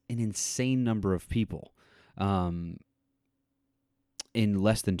 That's an insane number of people, in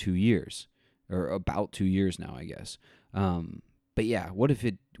less than 2 years, or about 2 years now, I guess. But yeah, what if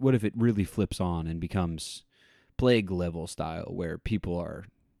it really flips on and becomes plague level style, where people are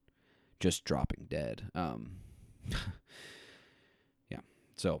just dropping dead? Yeah.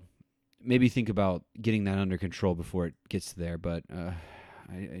 So maybe think about getting that under control before it gets there, but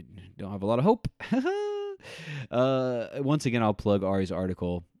I don't have a lot of hope. Once again, I'll plug Ari's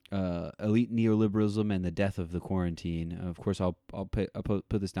article, "Elite Neoliberalism and the Death of the Quarantine." Of course, I'll put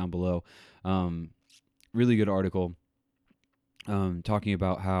this down below. Really good article, talking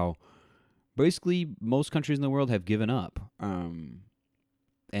about how basically most countries in the world have given up, and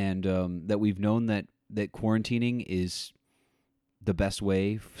that we've known that quarantining is the best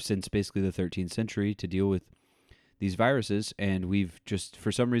way since basically the 13th century to deal with these viruses, and we've just,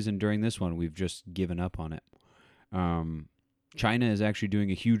 for some reason during this one, we've just given up on it. China is actually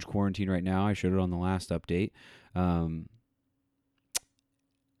doing a huge quarantine right now. I showed it on the last update. And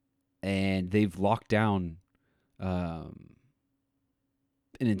they've locked down an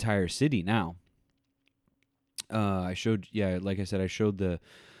entire city now. I showed the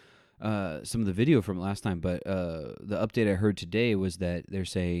some of the video from last time, but the update I heard today was that they're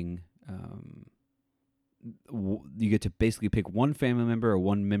saying you get to basically pick one family member or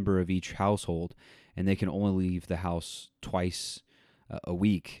one member of each household, and they can only leave the house twice a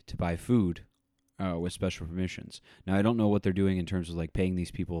week to buy food, with special permissions. Now, I don't know what they're doing in terms of like paying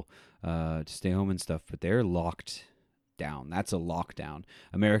these people to stay home and stuff, but they're locked down. That's a lockdown.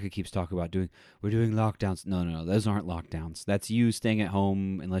 America keeps talking about we're doing lockdowns. No, those aren't lockdowns. That's you staying at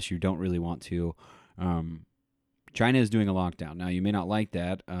home unless you don't really want to. China is doing a lockdown. Now, you may not like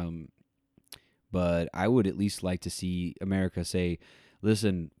that, but I would at least like to see America say,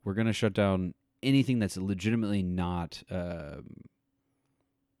 listen, we're going to shut down anything that's legitimately not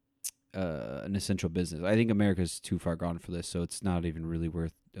an essential business. I think America's too far gone for this, so it's not even really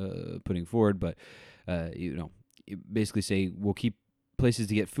worth putting forward. But, basically say, we'll keep places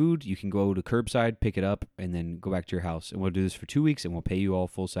to get food. You can go to curbside, pick it up, and then go back to your house. And we'll do this for 2 weeks, and we'll pay you all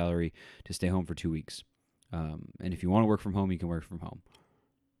full salary to stay home for 2 weeks. And if you want to work from home, you can work from home.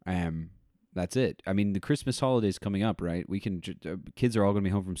 That's it. I mean, the Christmas holidays coming up, right? We can kids are all going to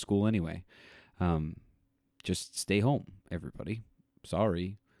be home from school anyway. Just stay home, everybody.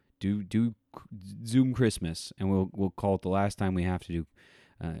 Sorry. Do Zoom Christmas, and we'll call it the last time we have to do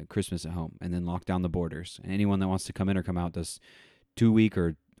Christmas at home, and then lock down the borders. And anyone that wants to come in or come out does 2-week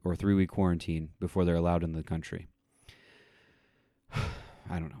or 3-week quarantine before they're allowed in the country.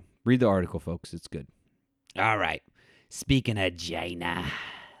 I don't know. Read the article, folks. It's good. All right. Speaking of China,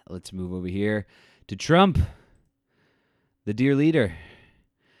 let's move over here to Trump, the dear leader.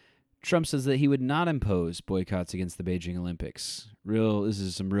 Trump says that he would not impose boycotts against the Beijing Olympics. This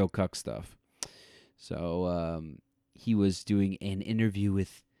is some real cuck stuff. So he was doing an interview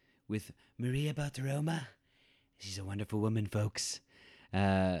with Maria Bartiromo. She's a wonderful woman, folks.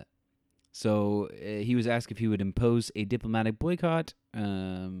 So he was asked if he would impose a diplomatic boycott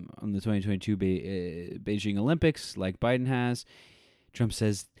on the 2022 Beijing Olympics like Biden has. Trump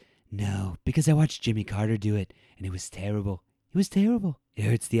says, no, because I watched Jimmy Carter do it, and it was terrible. It was terrible. It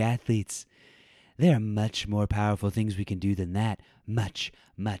hurts the athletes. There are much more powerful things we can do than that. Much,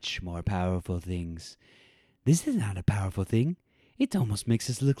 much more powerful things. This is not a powerful thing. It almost makes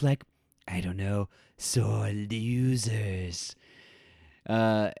us look like, I don't know, sore losers.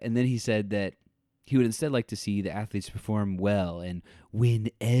 And then he said that he would instead like to see the athletes perform well and win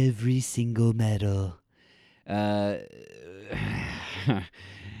every single medal.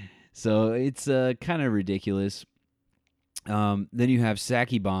 So it's kind of ridiculous. Then you have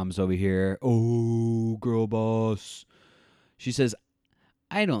Saki Bombs over here. Oh, girl boss. She says,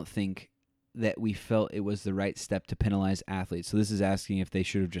 I don't think that we felt it was the right step to penalize athletes. So this is asking if they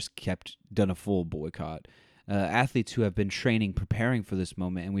should have just done a full boycott. Athletes who have been training, preparing for this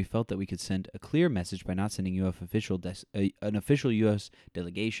moment, and we felt that we could send a clear message by not sending an official U.S.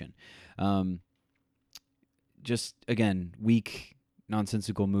 delegation. Just, again, weak,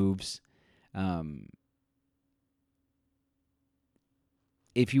 nonsensical moves.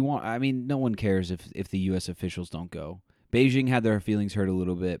 If you want, I mean, no one cares if the U.S. officials don't go. Beijing had their feelings hurt a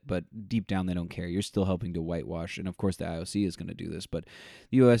little bit, but deep down they don't care. You're still helping to whitewash, and of course the IOC is going to do this, but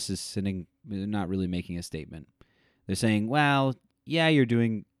the U.S. is not really making a statement. They're saying, well, yeah, you're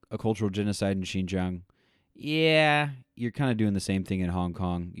doing a cultural genocide in Xinjiang. Yeah, you're kind of doing the same thing in Hong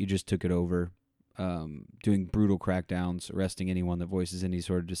Kong. You just took it over, doing brutal crackdowns, arresting anyone that voices any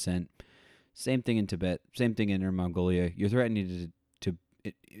sort of dissent. Same thing in Tibet, same thing in Inner Mongolia. You're threatening to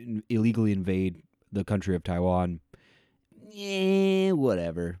illegally invade the country of Taiwan. Yeah,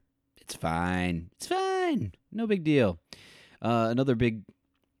 whatever. It's fine. It's fine. No big deal. Another big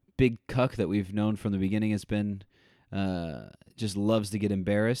cuck that we've known from the beginning has been just loves to get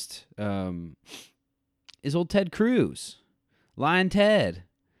embarrassed. Is old Ted Cruz. Lion Ted.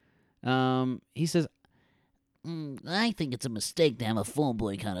 He says, I think it's a mistake to have a full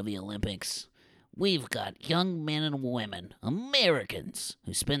boycott of the Olympics. We've got young men and women, Americans,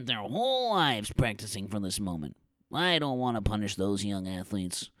 who spent their whole lives practicing for this moment. I don't want to punish those young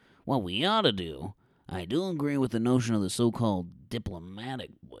athletes. What we ought to do, I do agree with the notion of the so-called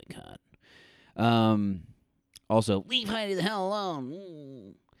diplomatic boycott. Also, leave Heidi the hell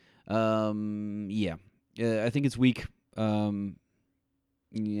alone. Yeah. I think it's weak. And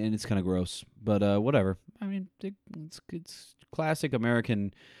it's kind of gross, but whatever. I mean, it's classic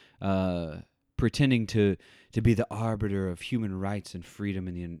American pretending to be the arbiter of human rights and freedom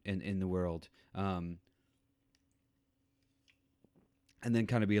in the world. And then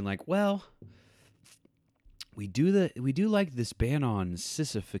kind of being like, well, we do like this ban on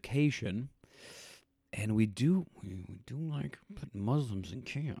sissification, and we do like putting Muslims in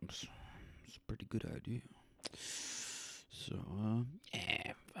camps. It's a pretty good idea. So,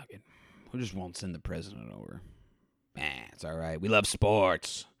 fuck it. We just won't send the president over. It's all right. We love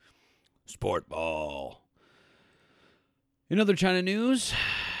sports. Sport ball. In other China news,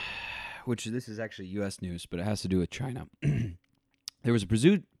 which this is actually U.S. news, but it has to do with China. There was a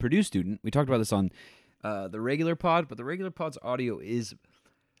Purdue student. We talked about this on the regular pod, but the regular pod's audio is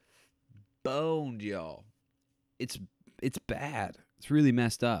boned, y'all. It's bad. It's really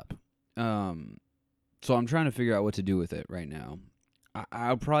messed up. So I'm trying to figure out what to do with it right now.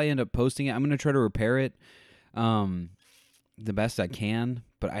 I'll probably end up posting it. I'm going to try to repair it the best I can,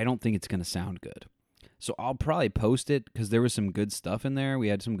 but I don't think it's going to sound good. So I'll probably post it because there was some good stuff in there. We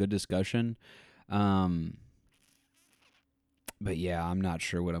had some good discussion. But yeah, I'm not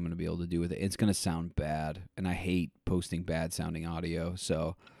sure what I'm going to be able to do with it. It's going to sound bad, and I hate posting bad-sounding audio.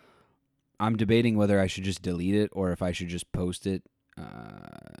 So I'm debating whether I should just delete it or if I should just post it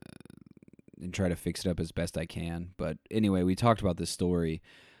and try to fix it up as best I can. But anyway, we talked about this story,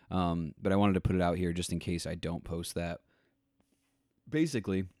 but I wanted to put it out here just in case I don't post that.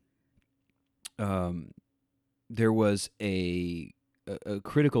 Basically, there was a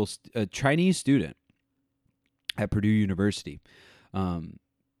Chinese student at Purdue University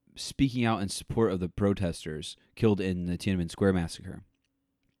speaking out in support of the protesters killed in the Tiananmen Square massacre.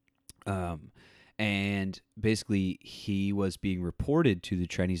 And basically, he was being reported to the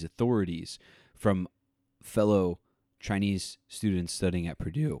Chinese authorities from fellow Chinese students studying at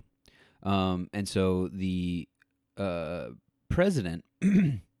Purdue. And so the president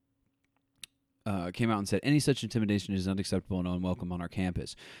came out and said, any such intimidation is unacceptable and unwelcome on our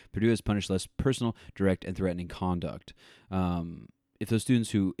campus. Purdue has punished less personal, direct, and threatening conduct. If those students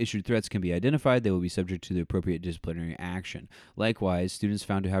who issued threats can be identified, they will be subject to the appropriate disciplinary action. Likewise, students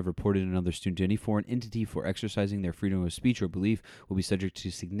found to have reported another student to any foreign entity for exercising their freedom of speech or belief will be subject to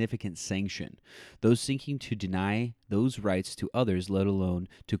significant sanction. Those seeking to deny those rights to others, let alone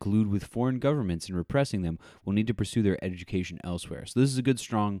to collude with foreign governments in repressing them, will need to pursue their education elsewhere. So this is a good,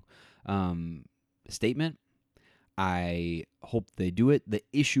 strong statement. I hope they do it. The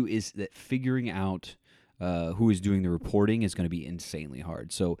issue is that figuring out who is doing the reporting is going to be insanely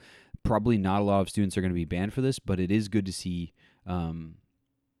hard. So probably not a lot of students are going to be banned for this, but it is good to see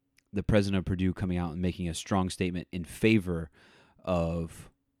the president of Purdue coming out and making a strong statement in favor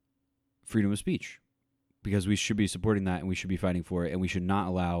of freedom of speech, because we should be supporting that and we should be fighting for it, and we should not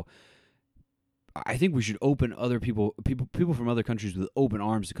allow I think we should open other people from other countries with open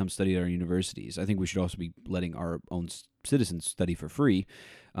arms to come study at our universities. I think we should also be letting our own citizens study for free.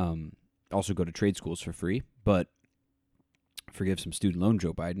 Also go to trade schools for free, but forgive some student loan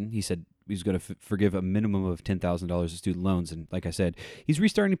Joe Biden. He said he's going to forgive a minimum of $10,000 of student loans. And like I said, he's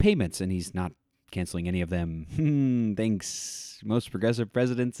restarting payments and he's not canceling any of them. Thanks. Most progressive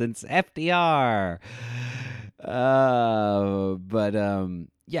president since FDR.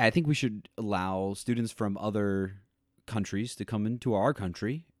 Yeah, I think we should allow students from other countries to come into our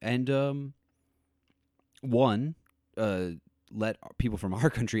country and, let people from our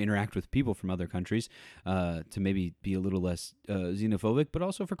country interact with people from other countries to maybe be a little less xenophobic, but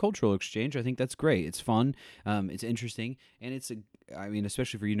also for cultural exchange. I think that's great. It's fun. It's interesting. And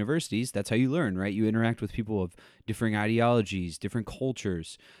especially for universities, that's how you learn, right? You interact with people of differing ideologies, different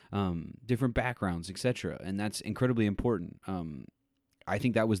cultures, different backgrounds, etc. And that's incredibly important. I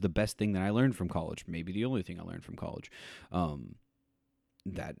think that was the best thing that I learned from college. Maybe the only thing I learned from college.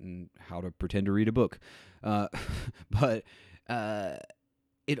 That and how to pretend to read a book. But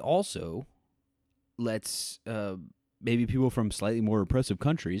it also lets maybe people from slightly more repressive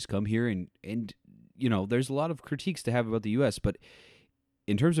countries come here and there's a lot of critiques to have about the U.S., but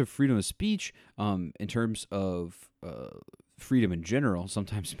in terms of freedom of speech, in terms of freedom in general,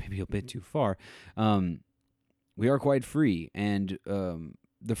 sometimes maybe a bit too far, we are quite free, and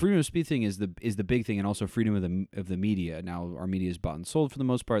the freedom of speech thing is the big thing, and also freedom of the media. Now, our media is bought and sold for the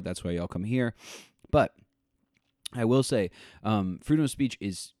most part. That's why y'all come here. But I will say, freedom of speech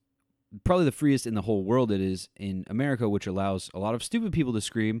is probably the freest in the whole world. It is in America, which allows a lot of stupid people to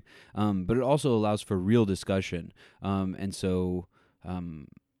scream, but it also allows for real discussion. And so,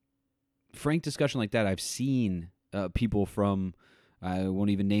 frank discussion like that, I've seen people from. I won't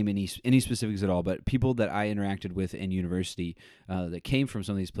even name any specifics at all, but people that I interacted with in university that came from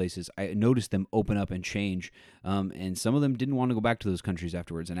some of these places, I noticed them open up and change, and some of them didn't want to go back to those countries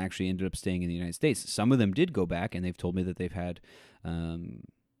afterwards and actually ended up staying in the United States. Some of them did go back, and they've told me that they've had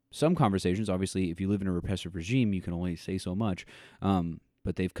some conversations. Obviously, if you live in a repressive regime, you can only say so much,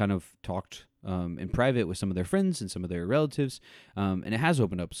 but they've kind of talked in private with some of their friends and some of their relatives, and it has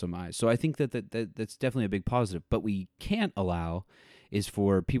opened up some eyes. So I think that's definitely a big positive. But we can't allow is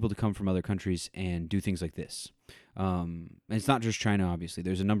for people to come from other countries and do things like this. And it's not just China, obviously.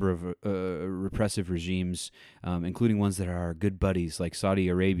 There's a number of repressive regimes, including ones that are our good buddies, like Saudi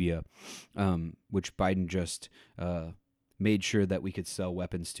Arabia, which Biden just made sure that we could sell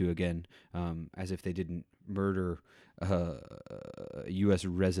weapons to again, as if they didn't murder a U.S.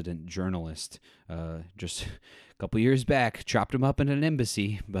 resident journalist just a couple years back, chopped him up in an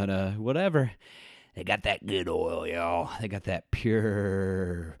embassy, but whatever. They got that good oil, y'all. They got that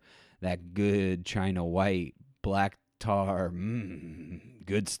good China white, black tar,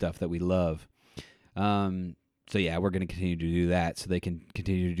 good stuff that we love. So yeah, we're going to continue to do that so they can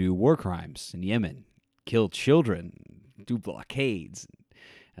continue to do war crimes in Yemen, kill children, do blockades,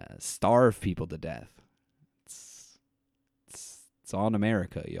 starve people to death. It's on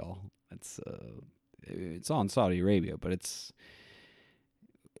America, y'all. It's on Saudi Arabia, but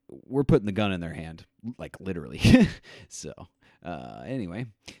we're putting the gun in their hand, like literally. So, anyway,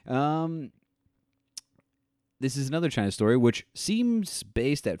 this is another China story, which seems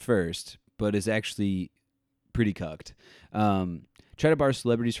based at first, but is actually pretty cucked. China bars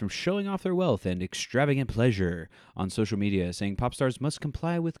celebrities from showing off their wealth and extravagant pleasure on social media, saying pop stars must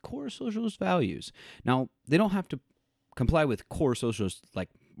comply with core socialist values. Now, they don't have to comply with core socialist, like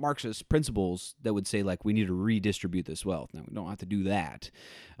Marxist principles that would say, like, we need to redistribute this wealth. Now, we don't have to do that.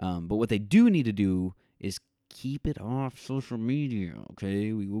 But what they do need to do is keep it off social media,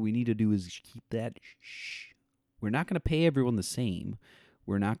 okay? What we need to do is keep that. We're not going to pay everyone the same.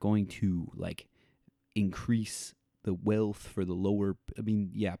 We're not going to, like, increase the wealth for the lower. I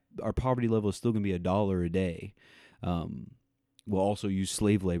mean, yeah, our poverty level is still going to be $1 a day. We'll also use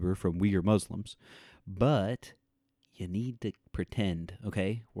slave labor from Uyghur Muslims. But you need to pretend,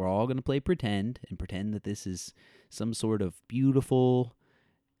 okay? We're all going to play pretend and pretend that this is some sort of beautiful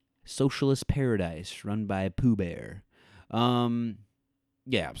socialist paradise run by Pooh Bear.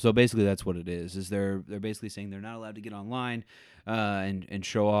 Yeah, so basically that's what it is. Is they're basically saying they're not allowed to get online and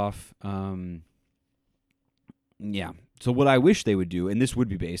show off. Yeah. So what I wish they would do, and this would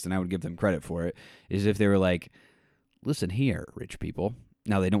be based, and I would give them credit for it, is if they were like, listen here, rich people.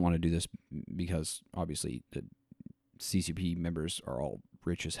 Now, they don't want to do this because, obviously, the CCP members are all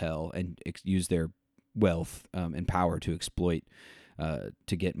rich as hell and use their wealth and power to exploit,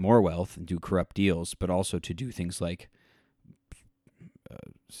 to get more wealth and do corrupt deals, but also to do things like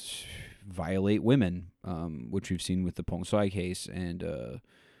violate women, which we've seen with the Peng Shuai case and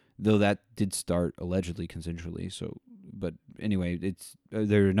though that did start allegedly consensually. So, but anyway,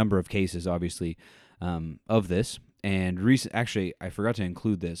 there are a number of cases, obviously, of this. And actually, I forgot to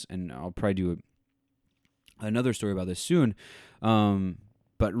include this, and I'll probably do another story about this soon.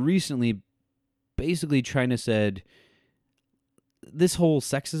 But recently, basically, China said this whole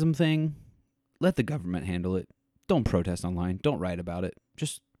sexism thing, let the government handle it. Don't protest online. Don't write about it.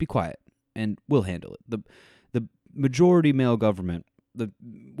 Just be quiet, and we'll handle it. The majority male government,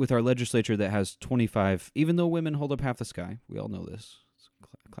 with our legislature that has 25, even though women hold up half the sky, we all know this. It's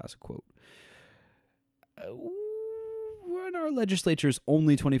a classic quote. When our legislature is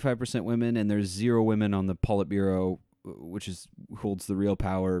only 25% women, and there's 0 women on the Politburo, which holds the real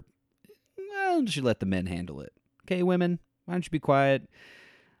power, why don't you let the men handle it? Okay, women, why don't you be quiet?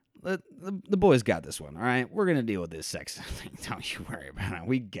 The boys got this one, all right? We're going to deal with this sex thing. Don't you worry about it.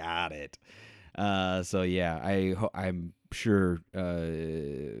 We got it. So, yeah, I'm sure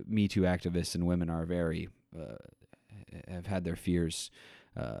Me Too activists and women are have had their fears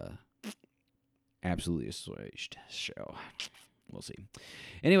absolutely assuaged. So, we'll see.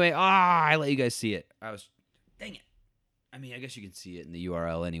 Anyway, I let you guys see it. Dang it. I mean, I guess you can see it in the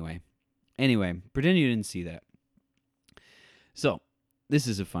URL anyway. Anyway, pretend you didn't see that. So, this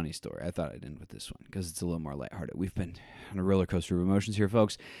is a funny story. I thought I'd end with this one because it's a little more lighthearted. We've been on a roller coaster of emotions here,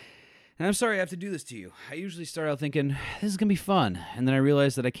 folks. And I'm sorry I have to do this to you. I usually start out thinking, this is going to be fun. And then I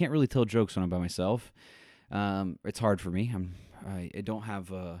realize that I can't really tell jokes when I'm by myself. It's hard for me. I don't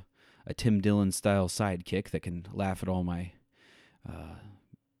have a Tim Dillon-style sidekick that can laugh at all my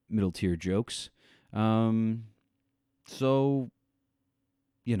middle-tier jokes. So,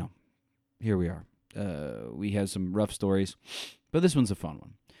 here we are. We have some rough stories, but this one's a fun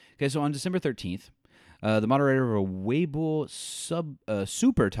one. Okay, so on December 13th, the moderator of a Weibo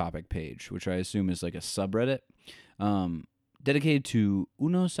super topic page, which I assume is like a subreddit, dedicated to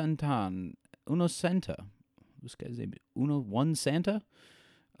Uno Santa. This guy's name is One Santa,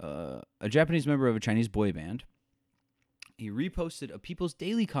 a Japanese member of a Chinese boy band. He reposted a People's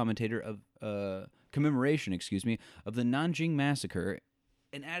Daily commentator of commemoration, of the Nanjing massacre,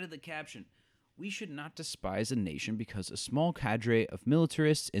 and added the caption, "We should not despise a nation because a small cadre of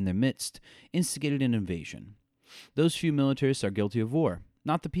militarists in their midst instigated an invasion. Those few militarists are guilty of war,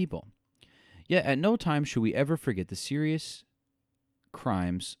 not the people. Yet at no time should we ever forget the serious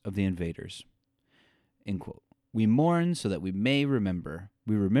crimes of the invaders." End quote. "We mourn so that we may remember.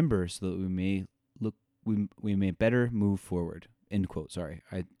 We remember so that we may look. We may better move forward." End quote. Sorry,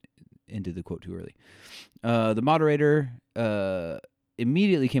 I ended the quote too early. The moderator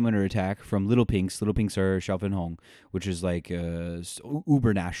immediately came under attack from Little Pinks. Little Pinks are Xiaofan Hong, which is like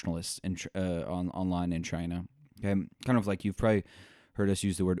uber nationalists online in China. Okay, kind of like you've probably heard us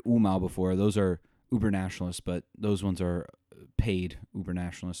use the word Umao before. Those are uber nationalists, but those ones are paid uber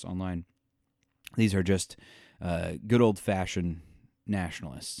nationalists online. These are just good old fashioned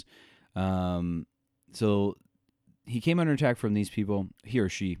nationalists. So he came under attack from these people. He or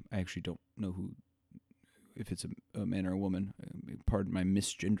she, I actually don't know if it's a man or a woman. Pardon my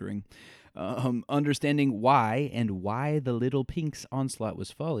misgendering. Understanding why the Little Pinks onslaught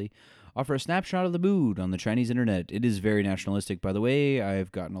was folly, offer a snapshot of the mood on the Chinese internet. It is very nationalistic, by the way.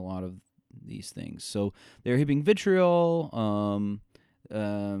 I've gotten a lot of these things. So they're heaping vitriol,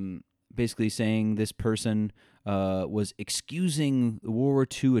 basically saying this person was excusing World War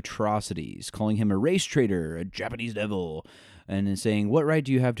II atrocities, calling him a race traitor, a Japanese devil, and then saying, "What right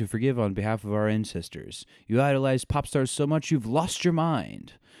do you have to forgive on behalf of our ancestors? You idolize pop stars so much you've lost your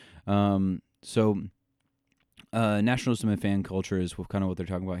mind." So nationalism and fan culture is kind of what they're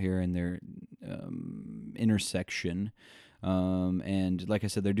talking about here in their intersection. And like I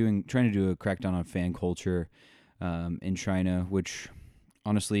said, they're trying to do a crackdown on fan culture in China, which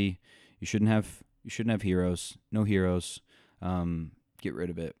honestly, you shouldn't have heroes. No heroes. Get rid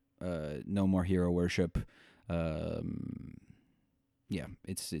of it. No more hero worship. Yeah,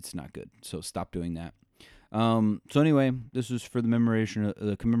 it's not good. So stop doing that. So anyway, this was for the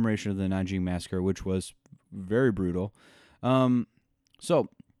commemoration of the Nanjing massacre, which was very brutal. So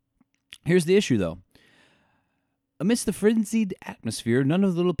here's the issue, though. Amidst the frenzied atmosphere, none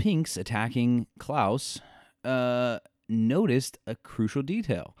of the Little Pinks attacking Klaus noticed a crucial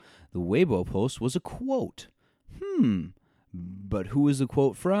detail. The Weibo post was a quote. But who was the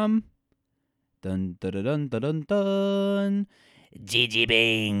quote from? Dun dun dun dun dun dun.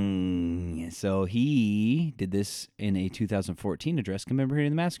 Jibing. So he did this in a 2014 address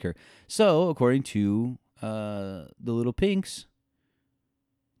commemorating the massacre. So according to the Little Pinks,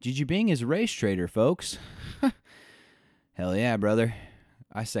 Jibing is a race traitor, folks. Hell yeah, brother.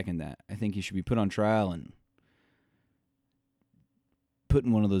 I second that. I think he should be put on trial and put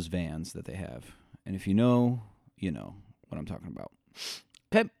in one of those vans that they have. And if you know, you know what I'm talking about.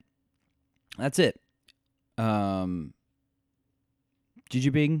 Okay. That's it. Jibing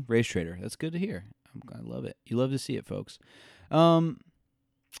Race Trader. That's good to hear. I love it. You love to see it, folks. So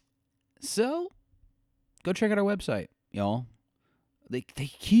go check out our website, y'all. They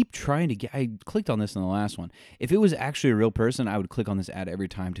keep trying to get. I clicked on this in the last one. If it was actually a real person, I would click on this ad every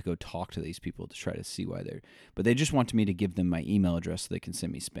time to go talk to these people to try to see why they're. But they just want me to give them my email address so they can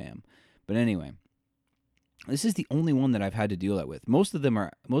send me spam. But anyway, this is the only one that I've had to deal that with. Most of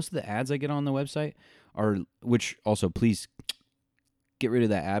the ads I get on the website are. Which also, please get rid of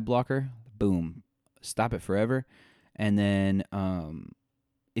that ad blocker. Boom, stop it forever. And then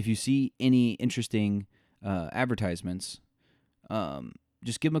if you see any interesting advertisements.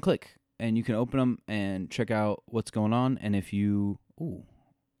 Just give them a click, and you can open them and check out what's going on. And if you,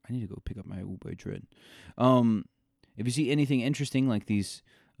 I need to go pick up my Uber Dread. If you see anything interesting like these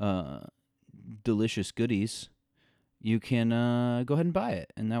delicious goodies, you can go ahead and buy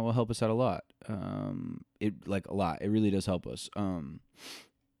it, and that will help us out a lot. It really does help us.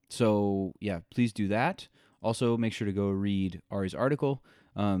 So yeah, please do that. Also, make sure to go read Ari's article.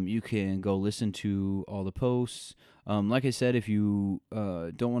 You can go listen to all the posts. Like I said, if you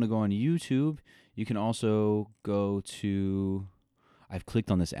don't want to go on YouTube, you can also go to. I've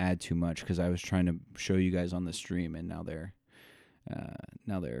clicked on this ad too much because I was trying to show you guys on the stream, and now they're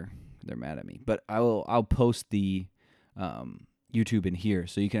mad at me. But I'll post the YouTube in here,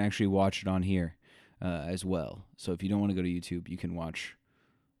 so you can actually watch it on here as well. So if you don't want to go to YouTube, you can watch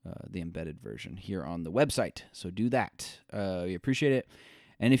the embedded version here on the website. So do that. We appreciate it.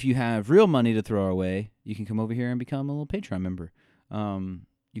 And if you have real money to throw our way, you can come over here and become a little Patreon member.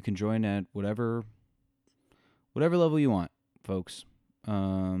 You can join at whatever level you want, folks.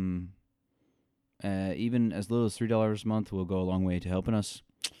 Even as little as $3 a month will go a long way to helping us,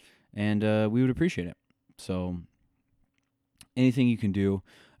 and we would appreciate it. So anything you can do,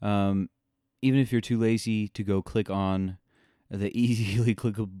 even if you're too lazy to go click on the easily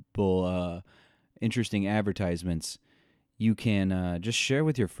clickable, interesting advertisements, you can just share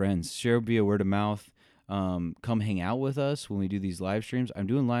with your friends. Share via word of mouth. Come hang out with us when we do these live streams. I'm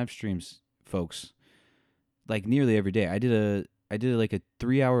doing live streams, folks, like nearly every day. I did like a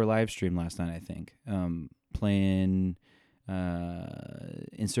 3-hour live stream last night, I think, playing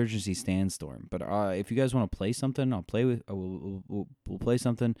Insurgency Sandstorm. But if you guys want to play something, I'll play with. We'll play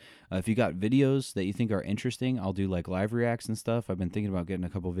something. If you got videos that you think are interesting, I'll do like live reacts and stuff. I've been thinking about getting a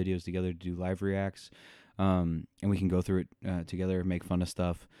couple videos together to do live reacts. And we can go through it together, make fun of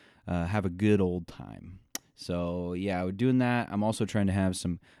stuff, have a good old time. So yeah, we're doing that. I'm also trying to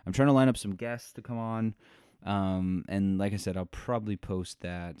line up some guests to come on. And like I said, I'll probably post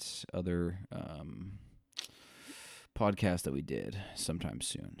that other podcast that we did sometime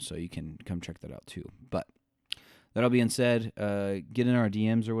soon. So you can come check that out too. But that all being said, get in our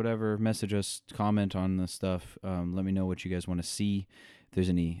DMs or whatever, message us, comment on the stuff. Let me know what you guys want to see. If there's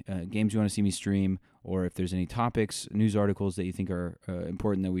any games you want to see me stream, or if there's any topics, news articles that you think are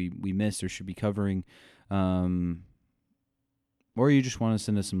important that we missed or should be covering, or you just want to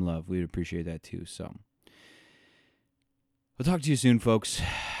send us some love, we'd appreciate that too. So we'll talk to you soon, folks.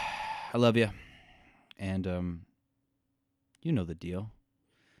 I love you. And you know the deal.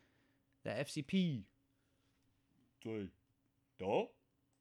 The FCP. Traitor.